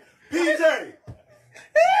 okay. PJ,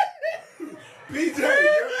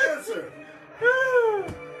 your answer.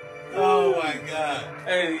 Oh my God.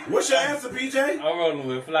 Hey, what's your answer, PJ? I'm rolling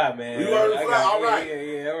with Fly, man. You rolling with Fly? All right.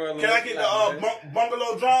 Yeah, I'm rolling Can I get the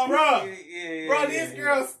bungalow drum? Bro, Yeah. bro, these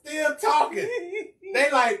girls still talking. They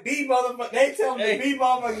like B motherfucker. They tell me B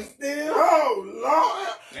motherfucker still. Oh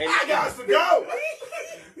Lord, I got to go.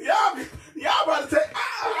 Y'all about to take.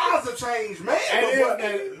 I was a changed man.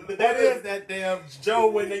 That is that damn Joe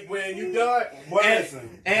when you done.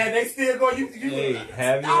 And they still go. You Hey,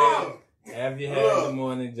 have you had the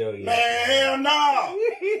morning Joe yet? Man, hell no.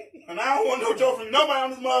 And I don't want no joke from nobody on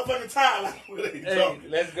this motherfucking timeline. Hey,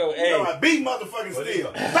 let's go. Hey, I beat motherfucking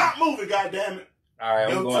still. Stop moving, goddammit. all right,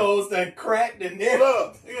 your toes done cracked and then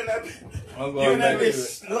Look, you in that. I'm going back to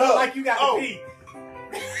it. Look like you got to pee.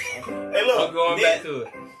 Hey, look. I'm going back to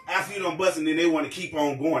it. After you done busting, then they want to keep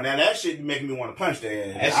on going. Now that shit be making me want to punch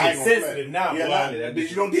their ass. That shit sensitive now, Yeah, boy. bitch,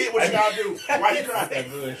 you don't did what you gotta do. Why you trying That to?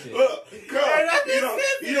 bullshit. Look,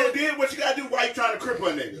 you don't did what you gotta do. Why you trying to cripple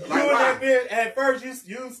a nigga? Like, You and that bitch, at first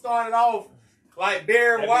you started off like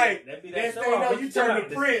Barry White. That be Then that you know show. you turned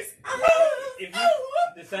to Prince.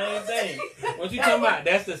 The same thing. What you talking about?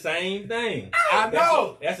 That's the same thing. I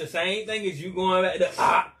know. That's the same thing as you going back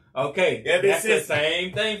to okay, Yeah, that's the it's-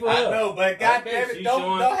 same thing for I her. know, but goddamn it, she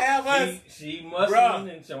don't have us. She must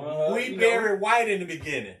and showing her. We Barry White in the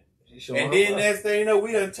beginning. her And then next thing you know,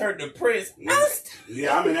 we done turned to Prince.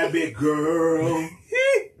 Yeah, I'm in that big girl.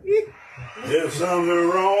 There's something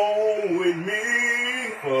wrong with me.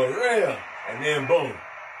 For real. And then boom.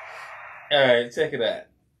 All right, check it out.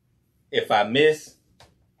 If I miss,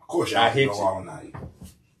 Of course, I y'all hit go you. all night.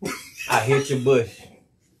 I hit your bush.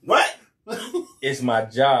 What? It's my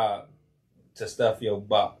job to stuff your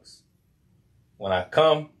box. When I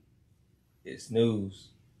come, it's news.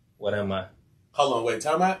 What am I? Hold on, wait,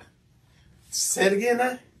 time out. Say it again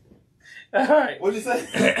now. All right. What'd you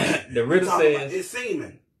say? The riddle says. It's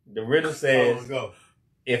semen. The riddle says. Go.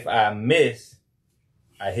 If I miss,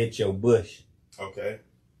 I hit your bush. Okay.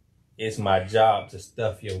 It's my job to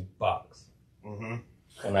stuff your box. Mm-hmm.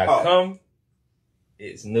 When I come,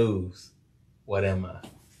 it's news. What am I?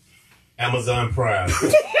 Amazon Prime.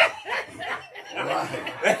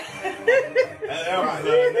 Right.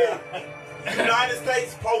 United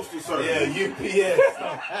States Postal Service. Yeah,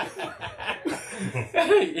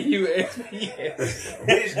 USPS.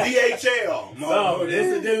 It's DHL. No, this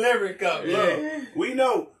is a delivery company. Look, we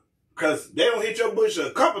know. Because they don't hit your bush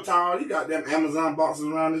a couple times. You got them Amazon boxes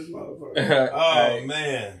around this motherfucker. Oh,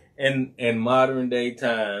 man. In modern day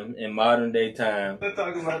time, They're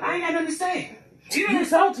talking about I ain't got nothing to say. You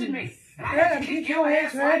insulted me. I have to kick your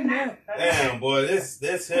ass right now. Damn, boy, this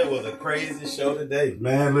here was a crazy show today.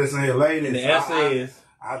 Man, listen here, ladies. and the answer is,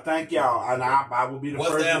 I thank y'all. And I will be the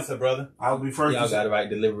What's first. the answer, brother? I will be first. y'all got the right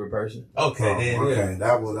delivery person. Okay, then. Okay,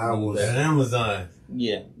 that was. That Amazon.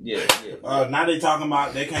 Yeah. Now they talking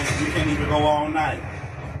about we can't even go all night.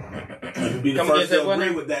 You'll be the Come first again, say to what agree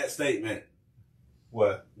now? with that statement.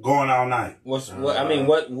 What? Going all night. What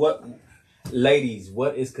ladies,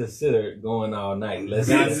 what is considered going all night? Let's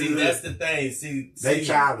Now, see. see, that's the thing. See, They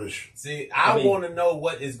childish. See, I want to know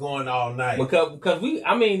what is going all night. Because let's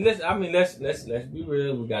be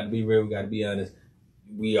real. We got to be real. We got to be honest.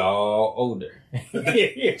 We all older.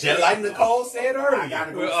 Just like Nicole said earlier. I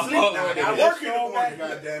gotta go to sleep now. I gotta work in the morning,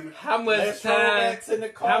 goddammit. How much Let's throw time? back to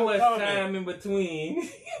Nicole How much coming. time in between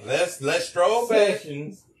Let's stroll back.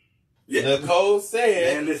 sessions? Nicole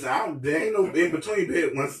said. Man, listen, there ain't no in between bed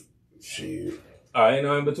once. Shit. Oh, ain't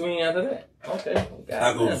no in between after that. Okay.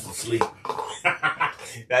 I go to sleep.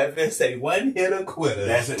 That bitch say one hitter quitter.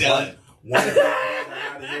 That's it. Done.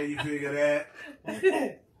 How the hell you figure that?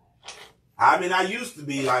 I mean, I used to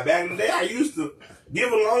be like back in the day. I used to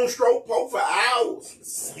give a long stroke poke for hours.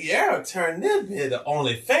 Sierra turned this bit to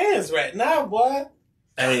OnlyFans right now, boy.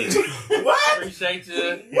 Hey, What? appreciate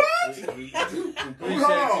you. What? We appreciate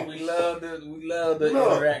you. We love the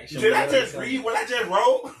interaction. Did I just read what I just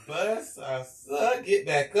wrote? Bust, I suck, get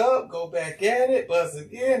back up, go back at it, bust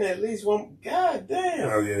again, at least one. God damn.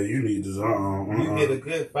 Oh, yeah, you need this. You get a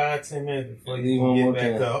good 5-10 minutes before You you one can more get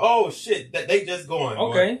back time. up. Oh, shit. They just going.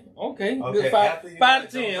 Okay. Good 5 to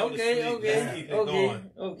 10. Let's Okay. keep it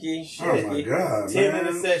going. Okay. Oh, my God,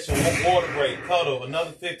 10-minute man. session, one water break, cuddle,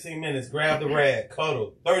 another 15 minutes, grab the rag,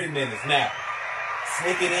 cuddle, 30 minutes, nap.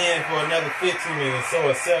 Sneak it in for another 15 minutes, so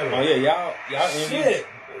etc. Oh yeah, y'all. Shit.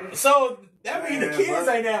 So that means the kids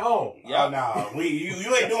ain't at home. Y'all, nah,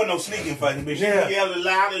 you ain't doing no sneaking fucking, bitch. You Yeah. can yell as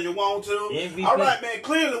loud as you want to. MVP. All right, man.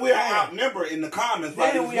 Clearly, we're outnumbered in the comments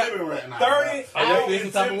by Then these we got women right now. 30 Oh, you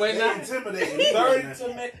feel some type of way now? Intimidating. me, 30 man. to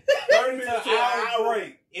an 30 to an hour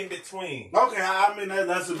break in between. Okay, I mean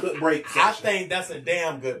that's a good break. I Session. think that's a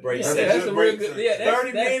damn good break. Yeah, session. that's a real good. Yeah,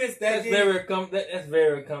 30 minutes. That's very very accomplished.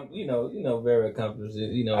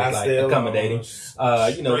 I Like still accommodating.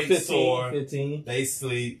 straight 15, sore. 15, They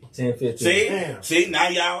sleep. 10, 15. See, now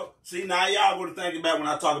y'all gonna think about when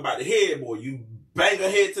I talk about the headboard. You bang her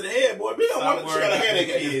head to the headboard. We don't want to share a headache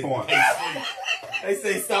at this point. They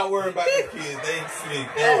say stop worrying about the kids. They ain't sleep.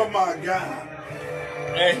 Oh my God.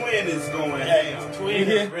 Twin is going ham. Twin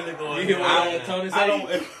is really going. You hear what Tony I said? don't.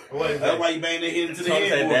 What is That's that? why you bang their head into the Tony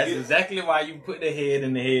said headboard. that's exactly why you put the head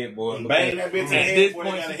in the headboard. Bang that bitch in the At this headboard.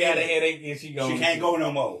 point, she got a headache and she She going. can't go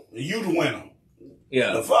no more. You the winner.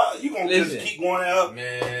 Yeah. The fuck? You gonna Listen. just keep going up?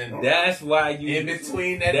 Man, That's why you. in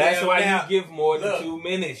between that. That's damn why nap, you give more than look, 2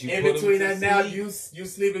 minutes. You in put between them that to now, sleep. you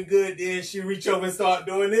sleeping good. Then she reach over and start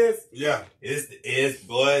doing this. Yeah. It's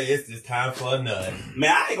just time for a nut.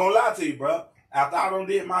 Man, I ain't gonna lie to you, bro. After I done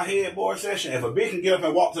did my headboard session, if a bitch can get up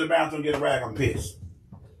and walk to the bathroom and get a rag, I'm pissed.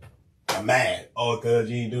 I'm mad. Oh, cause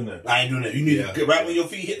you ain't do nothing. I ain't doing that. You need to, right when your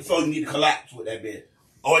feet hit the floor, you need to collapse with that bitch.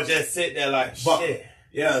 Or just sit there like But- shit.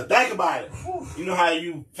 Yeah, think about it. You know how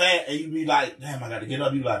you fat and you be like, damn, I gotta get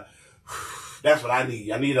up. You like, that's what I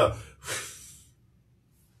need. I need a.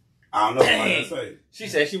 I don't know what I'm say. She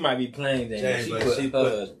said she might be playing then. Dang, She but put, she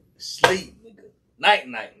put- sleep, nigga. Night.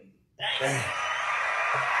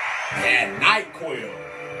 That NyQuil.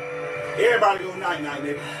 Everybody go night,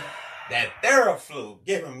 nigga. That Theraflu.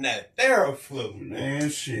 Give him that Theraflu. Man,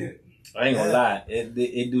 shit. I ain't gonna lie.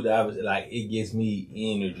 It do the opposite. Like, it gives me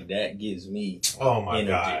energy. That gives me Oh my energy.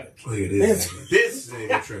 God. Look at this. This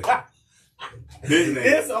nigga tripping. This nigga.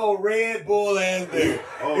 This old Red Bull ass nigga.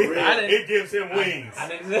 Oh, I really? didn't- It gives him wings. I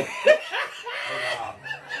didn't say.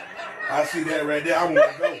 I see that right there. I want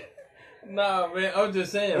to go. Nah, man. I'm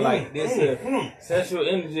just saying, like, this sexual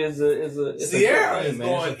energy is a Sierra it's a is good thing, man.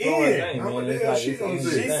 going It's a flowing in. thing, How man. the It's hell like, she it's gonna an say?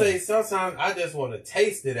 easy She thing. say sometimes I just want to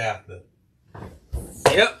taste it after.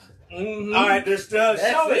 Yep. Mm-hmm. All right, the show That's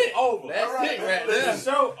is it. over. That's All right, it right the there.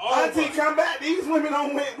 show Auntie, over. come back. These women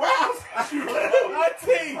don't went wild. Auntie,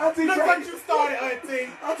 Auntie, look bring- what you started, Auntie.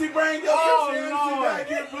 Auntie, bring your Oh, Christianity Lord. back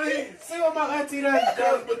here, please. See what my auntie done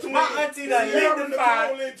done. Between My auntie done Sierra, lit the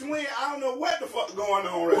fire. Nicole, and Twin, I don't know what the fuck going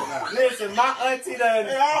on right now. Listen, my auntie done.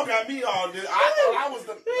 They all got me all this. I thought I was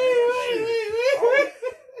the. Shit.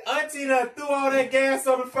 Auntie done threw all that gas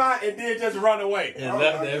on the fire and then just run away. And Oh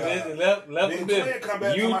left my that God. bitch. Left Then the Twin come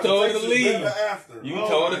back bitch. You to my told her to Texas leave. better after. You Oh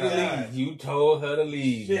told my her to God. leave. You told her to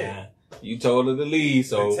leave. Shit. Man. You told her to leave.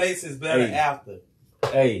 So The taste is better hey. after.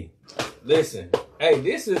 hey, listen. Hey,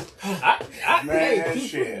 this is Man, hey,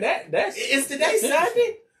 shit. that's It's today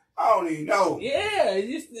Sunday. I don't even know. yeah.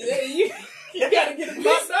 You gotta get it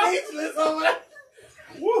popped off. Speechless over there.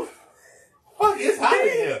 Woo. Fuck, it's hot in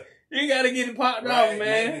here. You gotta get it popped Right, off,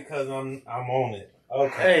 man. because I'm on it.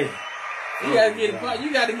 Okay. Hey, you gotta get it popped.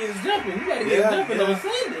 You gotta get it jumping. You gotta get it jumping on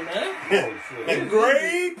Sunday, man. Oh, shit. And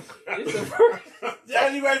grape. It's the first.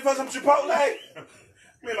 John, you ready for some Chipotle?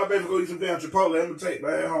 Me and my baby go eat some damn Chipotle. I'm gonna take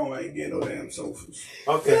back home. I ain't getting no damn sofas.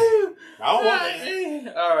 Okay. I don't want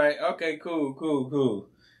that. All right. Okay. Cool.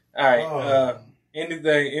 All right. Oh.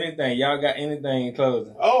 Anything? Y'all got anything in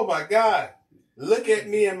closing? Oh my God. Look at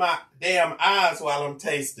me in my damn eyes while I'm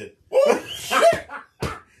tasting.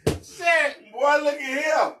 Shit. Boy, look at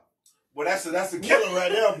him. Boy, that's a killer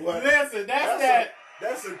right there, boy. Listen,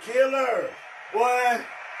 That's a killer. boy.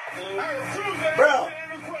 Bro.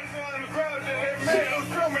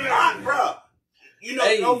 Bro. You know,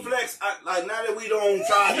 Hey. no flex. Like, now that we don't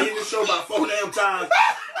try to end the show about 4 damn times,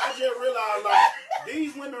 I just realized, like,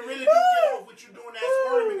 these women really do get off with you doing that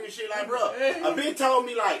squirming and shit. Like, bro, a bitch told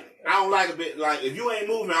me, like, I don't like a bit. Like, if you ain't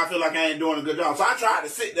moving, I feel like I ain't doing a good job. So I tried to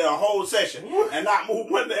sit there a whole session and not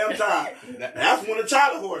move one damn time. That's when the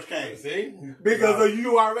Charlie horse came. See? Because of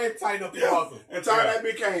you already tighten up your Yeah. muscles. And time that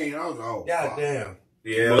bitch came, I was like, oh, God fuck. damn.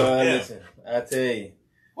 Yeah. Well, Yeah. listen. I tell you,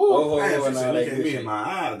 Man, she said, look at me in my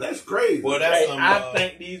eyes. That's crazy. Well, that's I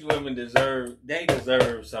think these women deserve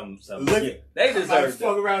some. They deserve.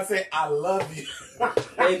 Fuck around and say, I love you.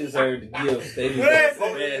 They deserve the gifts. They deserve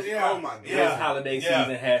the best. Oh my God. This holiday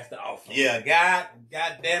season has to offer. Yeah, God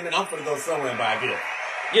damn it, I'm gonna go somewhere and buy a gift.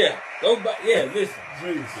 Yeah, go buy. Yeah, listen.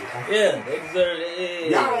 Jesus. Yeah, they deserve it.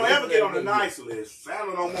 Yeah, Y'all don't ever get on the nice list.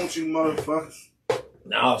 Family don't want you motherfuckers.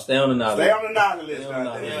 No, stay on the naughty Stay on the naughty list. Stay on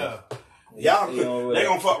the naughty Yeah. Y'all, they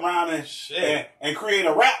gonna fuck around and create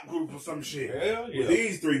a rap group or some shit. Hell yeah. With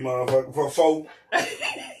these three motherfuckers for 4.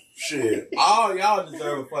 Shit. All y'all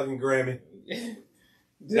deserve a fucking Grammy.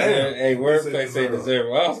 Damn. Hey, wordplay say deserve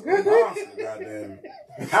an Oscar. Oscar, goddamn.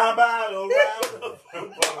 How about a round of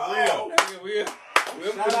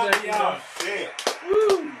We'll Shout put out that to y'all. shit?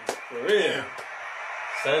 Woo, for real.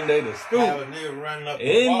 Sunday to Have school. a nigga running up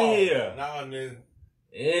the In wall. here. Nah, nigga.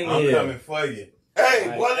 In I'm here. coming for you. Hey,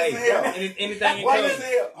 Like, what is here? Anything you What can. is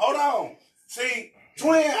here? Hold on. See,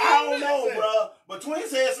 Twin, I don't know, bro. But Twin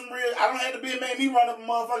said some real. I don't have to be make me run up a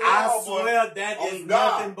motherfucking I wall, boy. swear that On is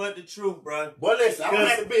God. nothing but the truth, bro. But listen, I don't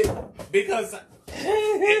have to be. Because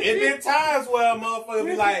it been times where a motherfucker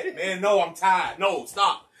be like, man, no, I'm tired. No,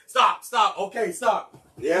 stop. Okay, stop.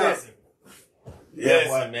 Yeah. Listen. Yeah,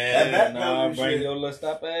 Listen, boy. man. That Nah, backpedaling bring shit. your little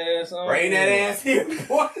stop ass on. Bring that ass here,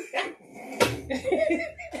 boy.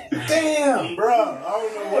 Damn, bro. I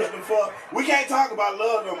don't know what the fuck. We can't talk about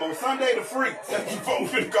love no more. Sunday the Freaks. That's what we're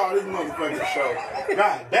finna call this motherfucking show.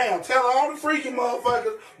 God damn. Tell all the freaking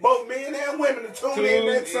motherfuckers, both men and women, to tune in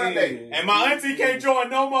next Sunday. And my auntie can't join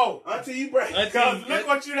no more. Until you break. Because look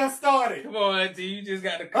what you done started. Come on, auntie. You just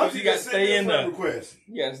got to come. Until You got to stay in there. request.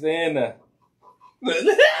 You got to stay in there.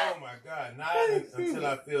 Oh my God. Not until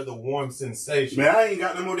I feel the warm sensation. Man, I ain't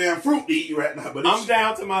got no more damn fruit to eat right now, but I'm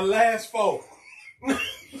down to my last 4.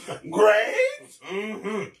 Grades?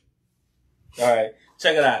 Mm-hmm. All right,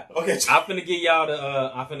 check it out. Okay. I'm finna give y'all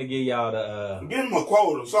the. Give him a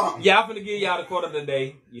quote or something. Yeah, I'm finna give y'all the quote of the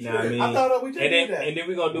day. You know what I mean? I thought we just did that. And then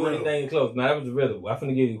we're gonna do Riddle. anything close. Now that was the riddle. I'm finna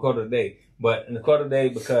give you the quote of the day. But in the quote of the day,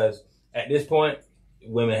 because at this point,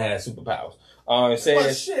 women have superpowers. It says.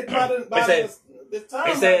 But shit, by the time it says-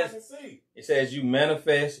 I can see. It says you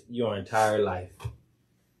manifest your entire life.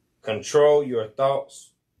 Control your thoughts.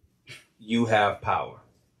 You have power.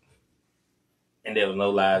 And there was no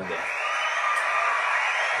lies there.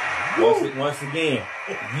 Once again,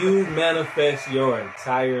 you manifest your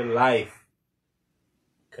entire life.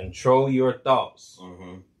 Control your thoughts.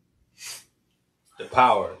 Mm-hmm. The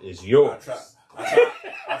power is yours.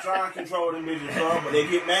 I try and control them bitches, bro, but they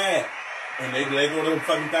get mad. And they go to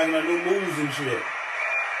fucking thinking of new moves and shit.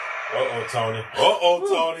 Tony.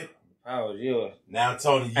 Tony. Power is yours. Now,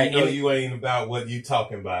 Tony, you Hey, know you ain't about what you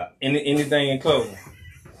talking about. Anything in closing.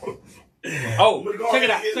 Oh, check it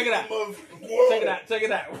out. Check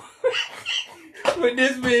it out. With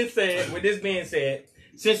this being said,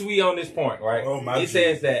 since we on this point, right? It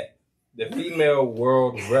says that the female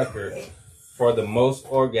world record for the most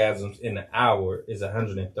orgasms in an hour is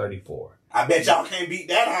 134. I bet y'all can't beat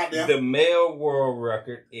that out there. The male world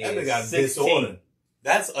record That nigga is got 16. disorder.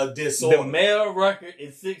 That's a disorder. The male record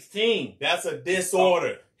is 16. That's a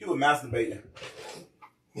disorder. He was masturbating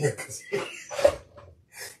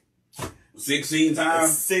 16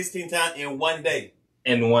 times. 16 times in one day.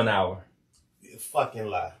 In 1 hour. You fucking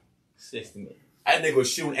lie. 60 minutes. That nigga was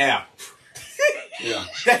shooting out. Yeah.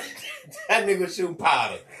 that nigga was shooting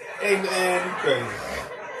powder. Hey man, you crazy.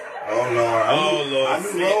 Oh Lord. I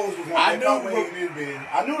knew Rose was gonna make her way in this bitch.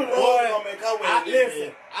 I knew the Rose was gonna make her way in this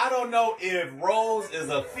Listen, I don't know if Rose is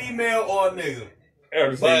a female or a nigga.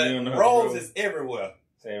 But But Rose is everywhere.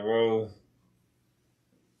 Say Rose.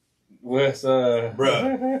 What's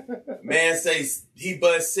Bruh. Man say he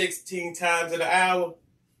buzzed 16 times in an hour.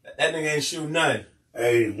 That nigga ain't shooting nothing.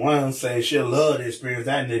 Hey, one say she'll love to experience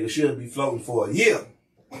that nigga. She'll be floating for a year.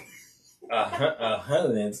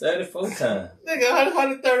 134 times. Nigga,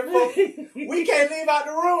 134. We can't leave out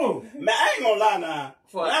the room. Man, I ain't gonna lie now.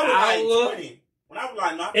 For When an I was hour? like 20. When I was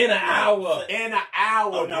like, no, In an hour. In an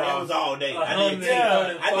hour, Oh, no, that was all day. I did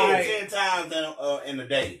 100, 10 times in a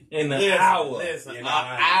day. In an Listen, hour. Listen, You an know,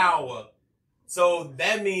 hour. So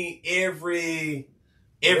that means every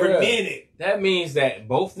Bruh. minute. That means that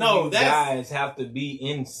both No, of you that's- guys have to be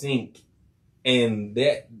in sync. And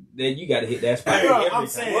that you got to hit that spot Hey, Bro, every I'm time.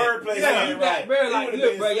 saying, Wordplay yeah, ain't you got, right. bro, He like, would've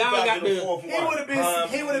look, been bro, y'all back got to the to. fourth he one. would have been, bro.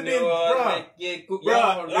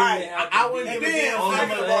 Y'all really like, have I to wouldn't be give And then, on on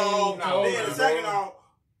second the of all, same toes, then second bro. off,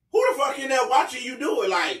 who the fuck in there watching you do it?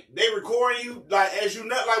 Like, they recording you, like, as you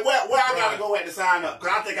nut, like, where I gotta go at to sign up?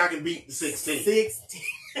 Cause I think I can beat the 16. 16.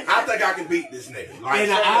 I think I can beat this nigga. Like, In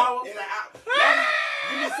an straight up. hour? In an hour.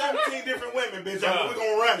 Give me 17 different women, bitch. We're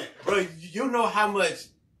gonna run it. Bro, you know how much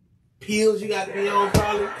pills you got to be on,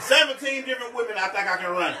 probably? 17 different women, I think I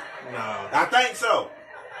can run it. No. I think so.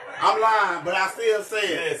 I'm lying, but I still say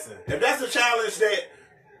it. Listen. If that's a challenge that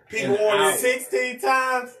people want 16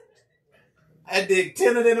 times, I did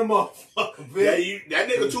 10 of them a motherfucker, bitch. Yeah, that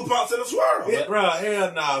nigga 2 pumps in a swirl. Yeah, bro,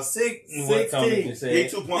 hell no. 16. He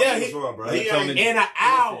 2 pumps in a swirl, bro. He ain't in an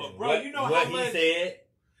hour, bro. You know what how much? he said?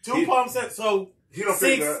 2 pumps in, so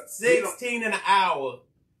 16 in an hour.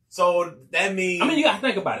 So that means. I mean, you gotta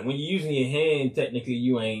think about it. When you're using your hand, technically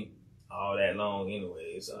you ain't all that long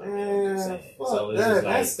anyway. So, so it's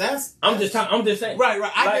just like, I'm just saying. Right.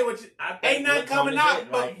 I get what you. Ain't nothing coming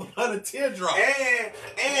out but a teardrop. And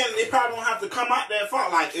it probably don't have to come out that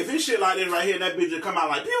far. Like if it's shit like this right here, that bitch just come out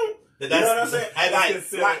like pew. You know what I'm saying?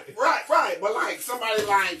 Like right. But like somebody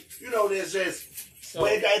like that's just. Well,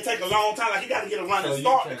 it gotta take a long time. Like you got to get a running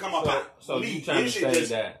start to come up out. So you trying to say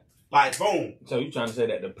that? Like boom. So you trying to say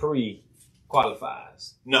that the pre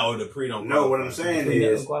qualifies? No, the pre don't. No, what I'm saying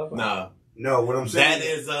is No, what I'm saying that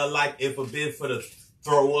is like if a bit for the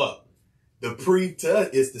throw up. The pre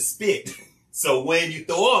is the spit. So when you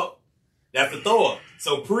throw up, that's the throw up.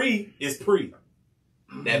 So pre is pre.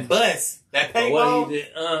 That bus, that paintball. What he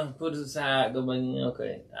did, put it aside, go back in.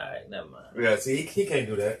 Okay, all right, never mind. Yeah, see, he can't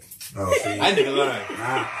do that. Oh, see, I nigga lying.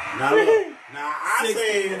 Now I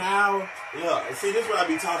say an hour. Yeah, see, this is what I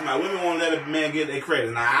be talking about. Women won't let a man get their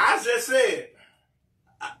credit. Now I just said,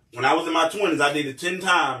 when I was in my 20s, I did it 10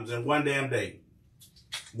 times in one damn day.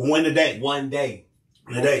 One day.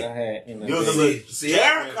 In a day.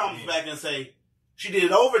 Sierra comes back and say, she did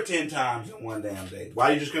it over 10 times in one damn day.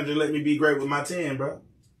 Why you just couldn't let me be great with my 10, bro?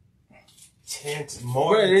 10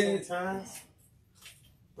 more than 10 times?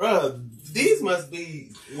 Bro, these must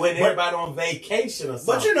be when everybody on vacation or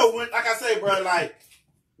something. But you know, like I say, bro, like,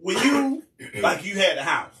 when you, like you had the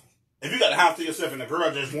house. If you got the house to yourself and the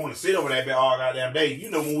girl just want to sit over that bed all goddamn day,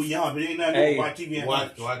 you know when we young, but ain't nothing to do watch TV and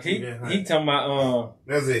watch TV. He talking about,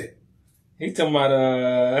 that's it. He talking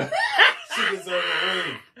about, she deserves a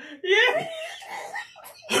ring. Yeah.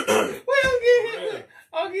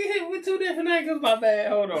 I'll get hit with 2 different angles. My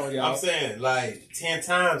bad. Hold on, y'all. I'm saying, like, 10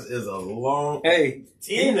 times is a long. Hey,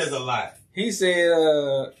 10 is a lot. He said,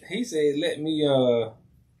 let me, hold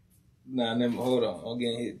on. I'm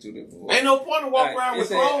getting hit 2 different ways. Ain't no point to walk around with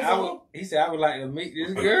clothes on. He said, I would like to meet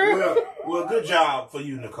this girl. Well, good job for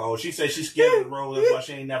you, Nicole. She said she's scared of the rose. That's why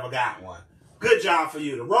she ain't never got one. Good job for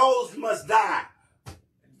you. The rose must die.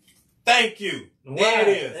 Thank you. There it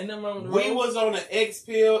is. We was was on an X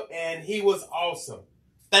pill and he was awesome.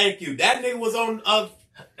 Thank you. That nigga was on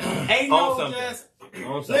ain't no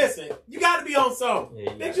just listen, you gotta be on something.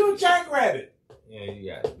 Yeah, bitch, you a jackrabbit. Yeah,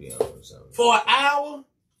 you gotta be on something. For an hour?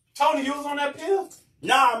 Tony, you was on that pill?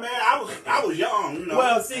 Nah, man, I was young, you know.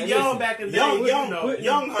 Well, see, young back in the day.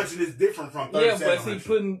 Young hunting is different from 37. Yeah, but see,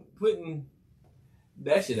 putting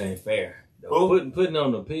that shit ain't fair. Putting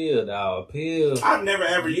on the pill, dog. Pill. I've never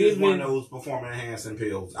ever used one of those performance enhancing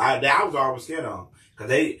pills. I was always scared of them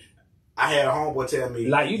because I had a homeboy tell me,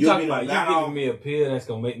 like you talking about, you giving me a pill that's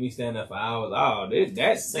gonna make me stand up for hours. Oh,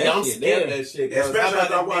 that's that I'm shit. Scared of that shit. Especially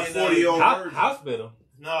after I watch 40-year-old virgin. Hospital.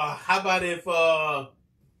 No, how about if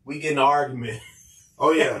we get in an argument?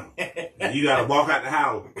 Oh yeah, you gotta walk out the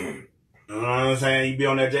house. You know what I'm saying? You be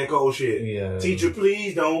on that J. Cole shit. Yeah. Teacher,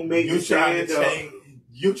 please don't make you stand up.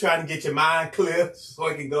 You trying to get your mind clear so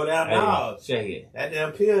it can go down. No, check it. That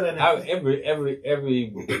damn pill.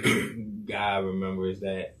 Every guy remembers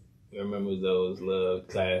those love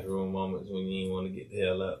classroom moments when you didn't want to get the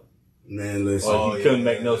hell up. Man, listen. You couldn't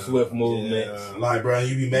make no swift movements. Yeah. Like, bro,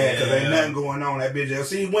 you be mad because ain't nothing going on that bitch.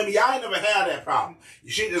 See, women, y'all ain't never had that problem.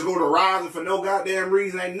 You shit just go to rising for no goddamn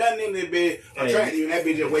reason. Ain't nothing in that bitch attracting you, and that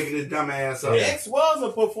bitch just waking this dumb ass up. X was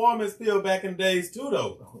a performance pill back in the days too,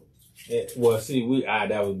 though. Well, see,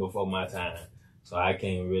 that was before my time, so I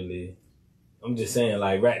can't really. I'm just saying,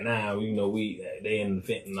 like right now, you know, they in the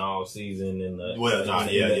fentanyl season and the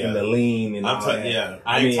and the lean and all that. Yeah,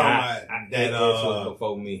 I ain't talking about that was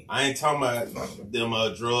before me. I ain't talking about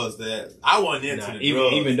them drugs that I wasn't into. The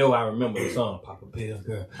drugs. Even though I remember the song "Pop a Pill,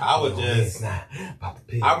 Girl." I was just Pop a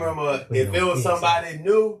Pill. I remember if it was somebody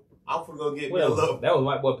new, I'm gonna go get me a little. That was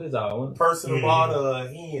White Boy Pizza, wasn't it? Personal bottle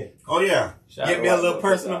of hen. Oh yeah, get me a little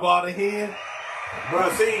personal bottle of hen.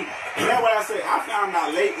 Bro, see, that's what I say. I found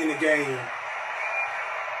out late in the game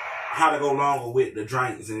how to go longer with the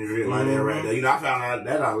drinks and shit like that right there. You know, I found out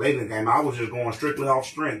that out late in the game. I was just going strictly off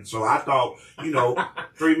strength. So I thought,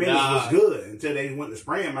 3 minutes was good until they went to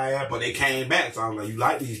spraying my ass, but they came back. So I was like, you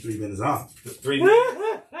like these 3 minutes, huh? 3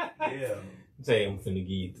 minutes? Yeah. Say I'm finna give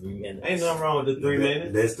you 3 minutes. Ain't nothing wrong with the 3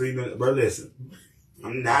 minutes. That's 3 minutes. Bro, listen.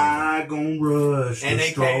 I'm not gonna rush. And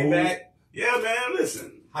they came back? Yeah, man,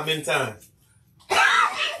 listen. How many times?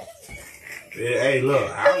 Hey, look,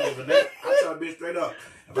 I don't give a damn. I tell a bitch straight up.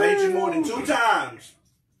 If I hit you more than 2 times,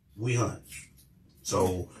 we hunt.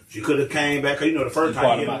 So she could have came back. You know, the first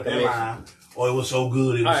time you hit with that line, oh, it was so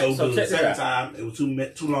good. It was so good. The second time, it was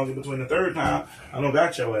too long in between. The third time, I don't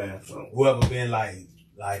got your ass. So whoever been like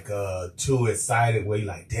too excited where you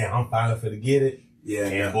like, damn, I'm finally finna get it. Yeah.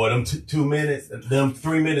 And boy, them 2 minutes, them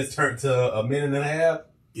 3 minutes turned to a minute and a half.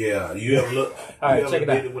 Yeah, you ever look? All right, you ever check it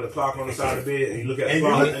did out. it with a clock on the side of the bed, and you look at the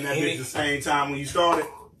clock, and that bitch the same time when you started.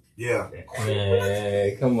 Yeah.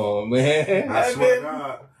 Man, come on, man. I swear to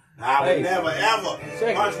God, I would never ever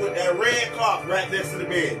punch with that red clock right next to the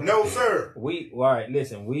bed. No, sir. All right.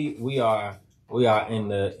 Listen, we are in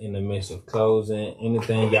the midst of closing.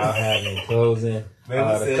 Anything y'all have in closing?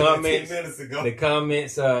 The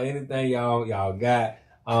comments, anything y'all got.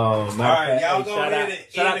 All right, y'all go ahead and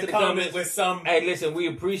shout out to the comments with some. Hey, listen, we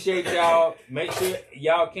appreciate y'all. Make sure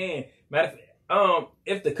y'all can. Matter of fact,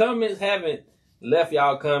 if the comments haven't left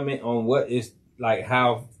y'all comment on what is like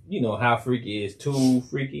how freaky is too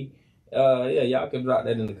freaky, yeah, y'all can drop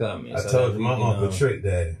that in the comments. I told you my uncle tricked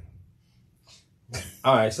daddy.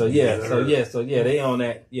 All right, so yeah, they on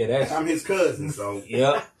that. Yeah, that's I'm his cousin, so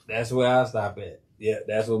yep, that's where I stop at. Yeah,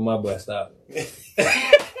 that's where my butt stop.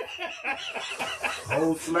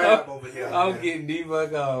 Whole slab over here. I'm getting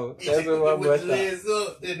debunked off. That's where my butt stop. Legs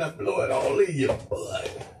up, then I blow it all in your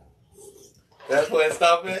butt. That's where it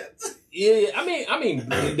stop at. Yeah, I mean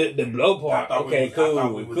the blow part. Okay, cool.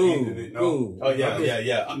 Oh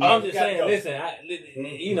yeah. I'm just saying. Listen,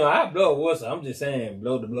 I blow a whistle. I'm just saying,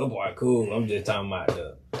 blow the blow part. Cool. I'm just talking about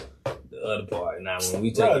the other part. Now when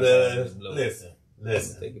we take it past the blow,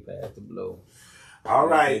 listen, take it past the blow. All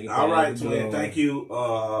right, twin. Thank you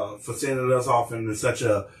for sending us off in such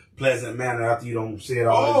a pleasant manner after you don't say it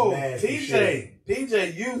all. Oh,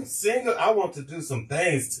 PJ, you single? I want to do some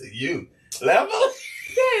things to you. Level?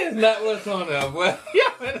 That is not what's on there, boy.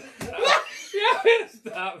 Y'all better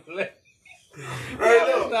stop playing.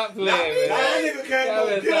 Stop playing, man. That nigga can't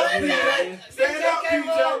go. Get up, PJ. Stand up, PJ.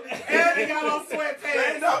 And he got on sweatpants.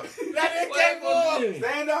 Stand up. That nigga can't go.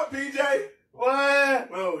 Stand up, PJ. What?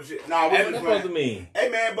 Oh, shit. Nah, what's that supposed to mean? Hey,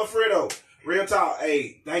 man, but Fredo, real talk.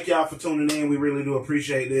 Hey, thank y'all for tuning in. We really do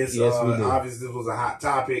appreciate this. Yes, we do. Obviously, this was a hot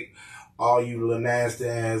topic. All you little nasty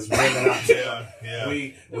ass women out there. Yeah.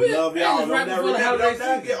 We love y'all.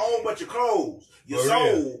 Don't get old but your clothes. Your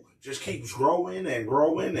soul just keeps growing and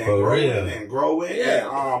growing and growing and growing. Yeah.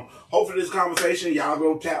 And hopefully this conversation, y'all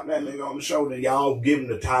go tap that nigga on the shoulder and y'all give him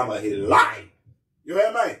the time of his life. You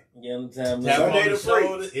hear me? Give him the time. Tap on the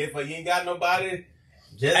shoulder. If you ain't got nobody,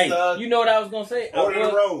 just you know what I was gonna say? Order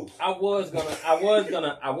the rose. I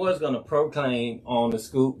was gonna proclaim on the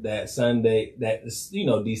scoop that Sunday that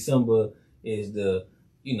December is the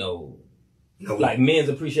like men's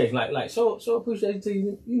appreciation, like show appreciation to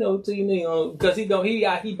you, to your nigga, because he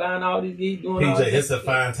buying all these, he doing all PJ, this. it's a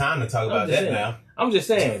fine time to talk about that now. I'm just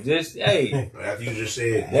saying, hey. After you just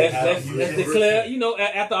said, let's declare,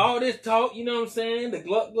 after all this talk, you know what I'm saying, the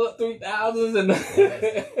Gluck 3000s and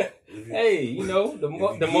hey,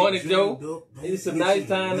 the morning joke. It's a nice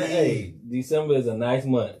time to, December is a nice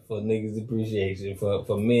month for niggas appreciation,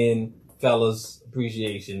 for men, fellas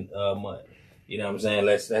appreciation month. You know what I'm saying?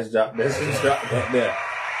 Let's just drop that there.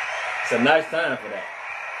 It's a nice time for that.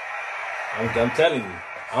 I'm telling you.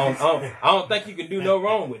 I don't think you can do no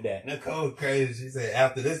wrong with that. Nicole crazy. She said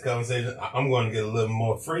after this conversation, I'm going to get a little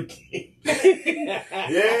more freaky.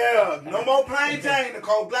 Yeah, no more plain Jane,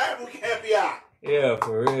 Nicole. Glad we can help you out. Yeah,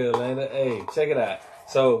 for real, Lana. Hey, check it out.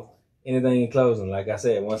 So, anything in closing? Like I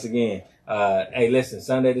said, once again, hey, listen,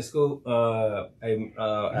 Sunday to School.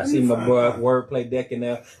 I see my boy Wordplay Deck in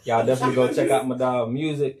there. Y'all definitely go check out my dog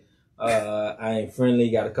music. I Ain't Friendly.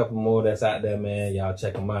 Got a couple more that's out there, man. Y'all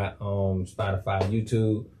check them out on Spotify,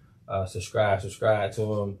 YouTube. Subscribe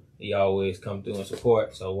to him. He always come through and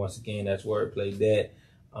support. So once again, that's Wordplay Deck.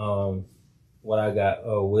 What I got?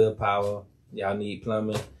 Willpower. Y'all need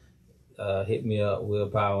plumbing. Hit me up,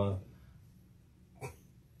 Willpower.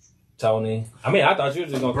 Tony. I mean, I thought you were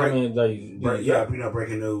just gonna come in and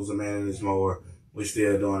breaking news, man, it's more. We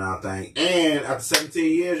still doing our thing. And after 17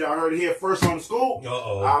 years, y'all heard it here first on the scoop.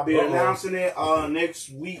 I'll be announcing it next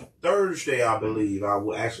week, Thursday, I believe. I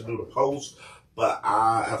will actually do the post. But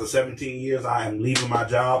after 17 years, I am leaving my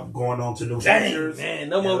job, going on to new ventures. Man,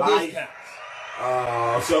 no more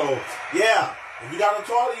discounts. So, yeah. If you got a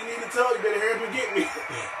toilet you need to tell, you better hurry up and get me.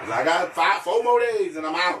 Because I got 4 more days and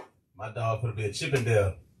I'm out. My dog put a bit of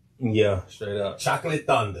Chippendale. Yeah, straight up. Chocolate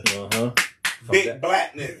Thunder. Big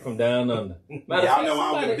black nigga. From down under. Yeah, I know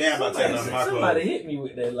I don't give a damn about telling my clothes. Somebody hit me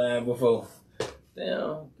with that line before.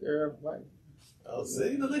 Damn, girl. Right. Oh,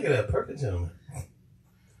 see, look at that perfect gentleman.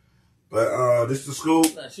 But this is the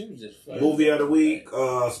scoop. Nah, she was just funny. Movie of the week,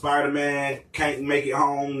 Spider-Man, Can't Make It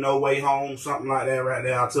Home, No Way Home, something like that right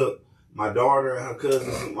there. I took my daughter and her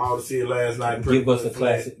cousin all to see it last night. Give us a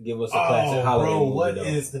classic holiday bro, movie. What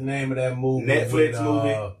is the name of that movie? Netflix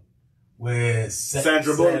movie. With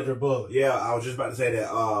Sandra Bullock. Yeah, I was just about to say that.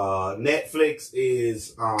 Netflix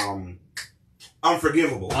is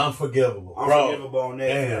Unforgivable. Unforgivable On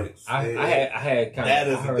Netflix. I had kind that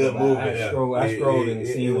of. Is a good movie. I scrolled and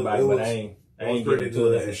seen about it, but I ain't pretty getting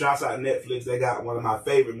good. to And it. shouts out to Netflix. They got one of my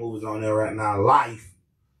favorite movies on there right now, Life.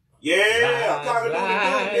 Yeah, I'm talking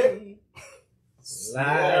about it.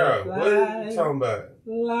 Sarah, what are you talking about?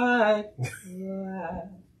 Life.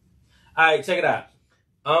 All right, check it out.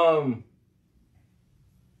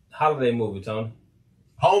 Holiday movie, Tony.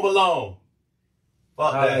 Home Alone.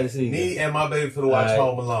 Fuck Holiday that. season. Me and my baby for the watch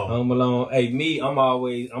Home Alone. Home Alone. Hey, I'm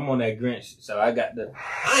on that Grinch, so I got the.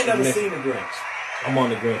 I ain't never seen the Grinch. I'm on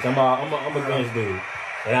the Grinch. I'm a Grinch dude. You know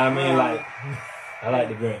what I mean? Like, I like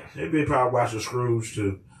the Grinch. They been probably watching Scrooge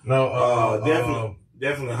too. No,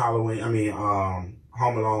 definitely Halloween. I mean, Home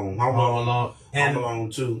Alone. Home Alone. Home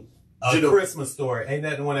Alone 2. A Christmas Story. Ain't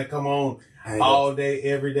that the one that come on all day,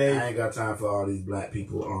 every day? I ain't got time for all these black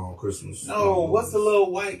people on Christmas. No, what's the little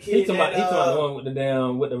white kid? He talking about the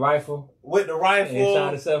one with the rifle. With the rifle. And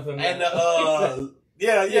shot himself in the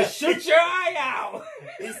yeah. Shoot your eye out.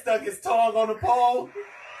 He stuck his tongue on the pole.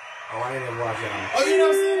 Oh, I ain't never watched that one. Oh, you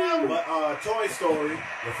never seen that one? But Toy Story,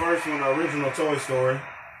 the first one, the original Toy Story,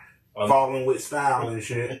 falling with style and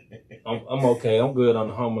shit. I'm okay. I'm good on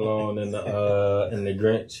the Home Alone and the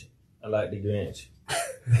Grinch. I like the Grinch.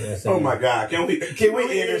 Oh my God! Can we end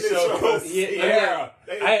the show? Yeah.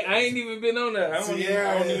 I ain't even been on there. I don't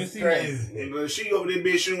even see crazy. She over there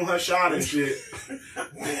bitch shooting her shot and shit.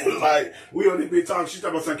 Like we on this bitch talking. She's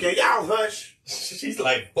talking about something. Can y'all hush? She's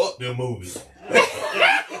like, fuck them movies.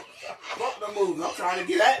 Fuck them movies. I'm trying to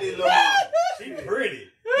get at this little mom. She pretty.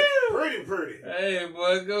 Pretty. Hey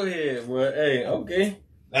boy, go ahead, boy. Hey, okay.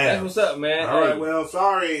 Damn. That's what's up, man. All right. Well,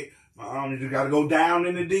 sorry. You just got to go down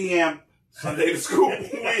in the DM. Sunday the Scoop,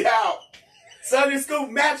 we out. Sunday Scoop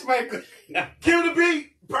matchmaker. Kill the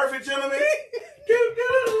beat. Perfect gentleman.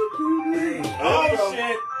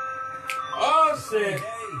 Oh shit.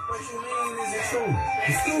 What you mean is it true?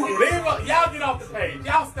 Y'all get off the page.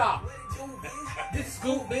 Y'all stop. This is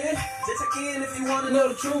Scoop, man. Just check in if you want to know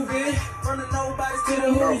the truth, man. From the nobodies to the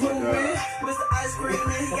who's who, man. Mr. Ice Cream,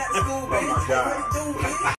 man, he got the scoop, man. Oh my God.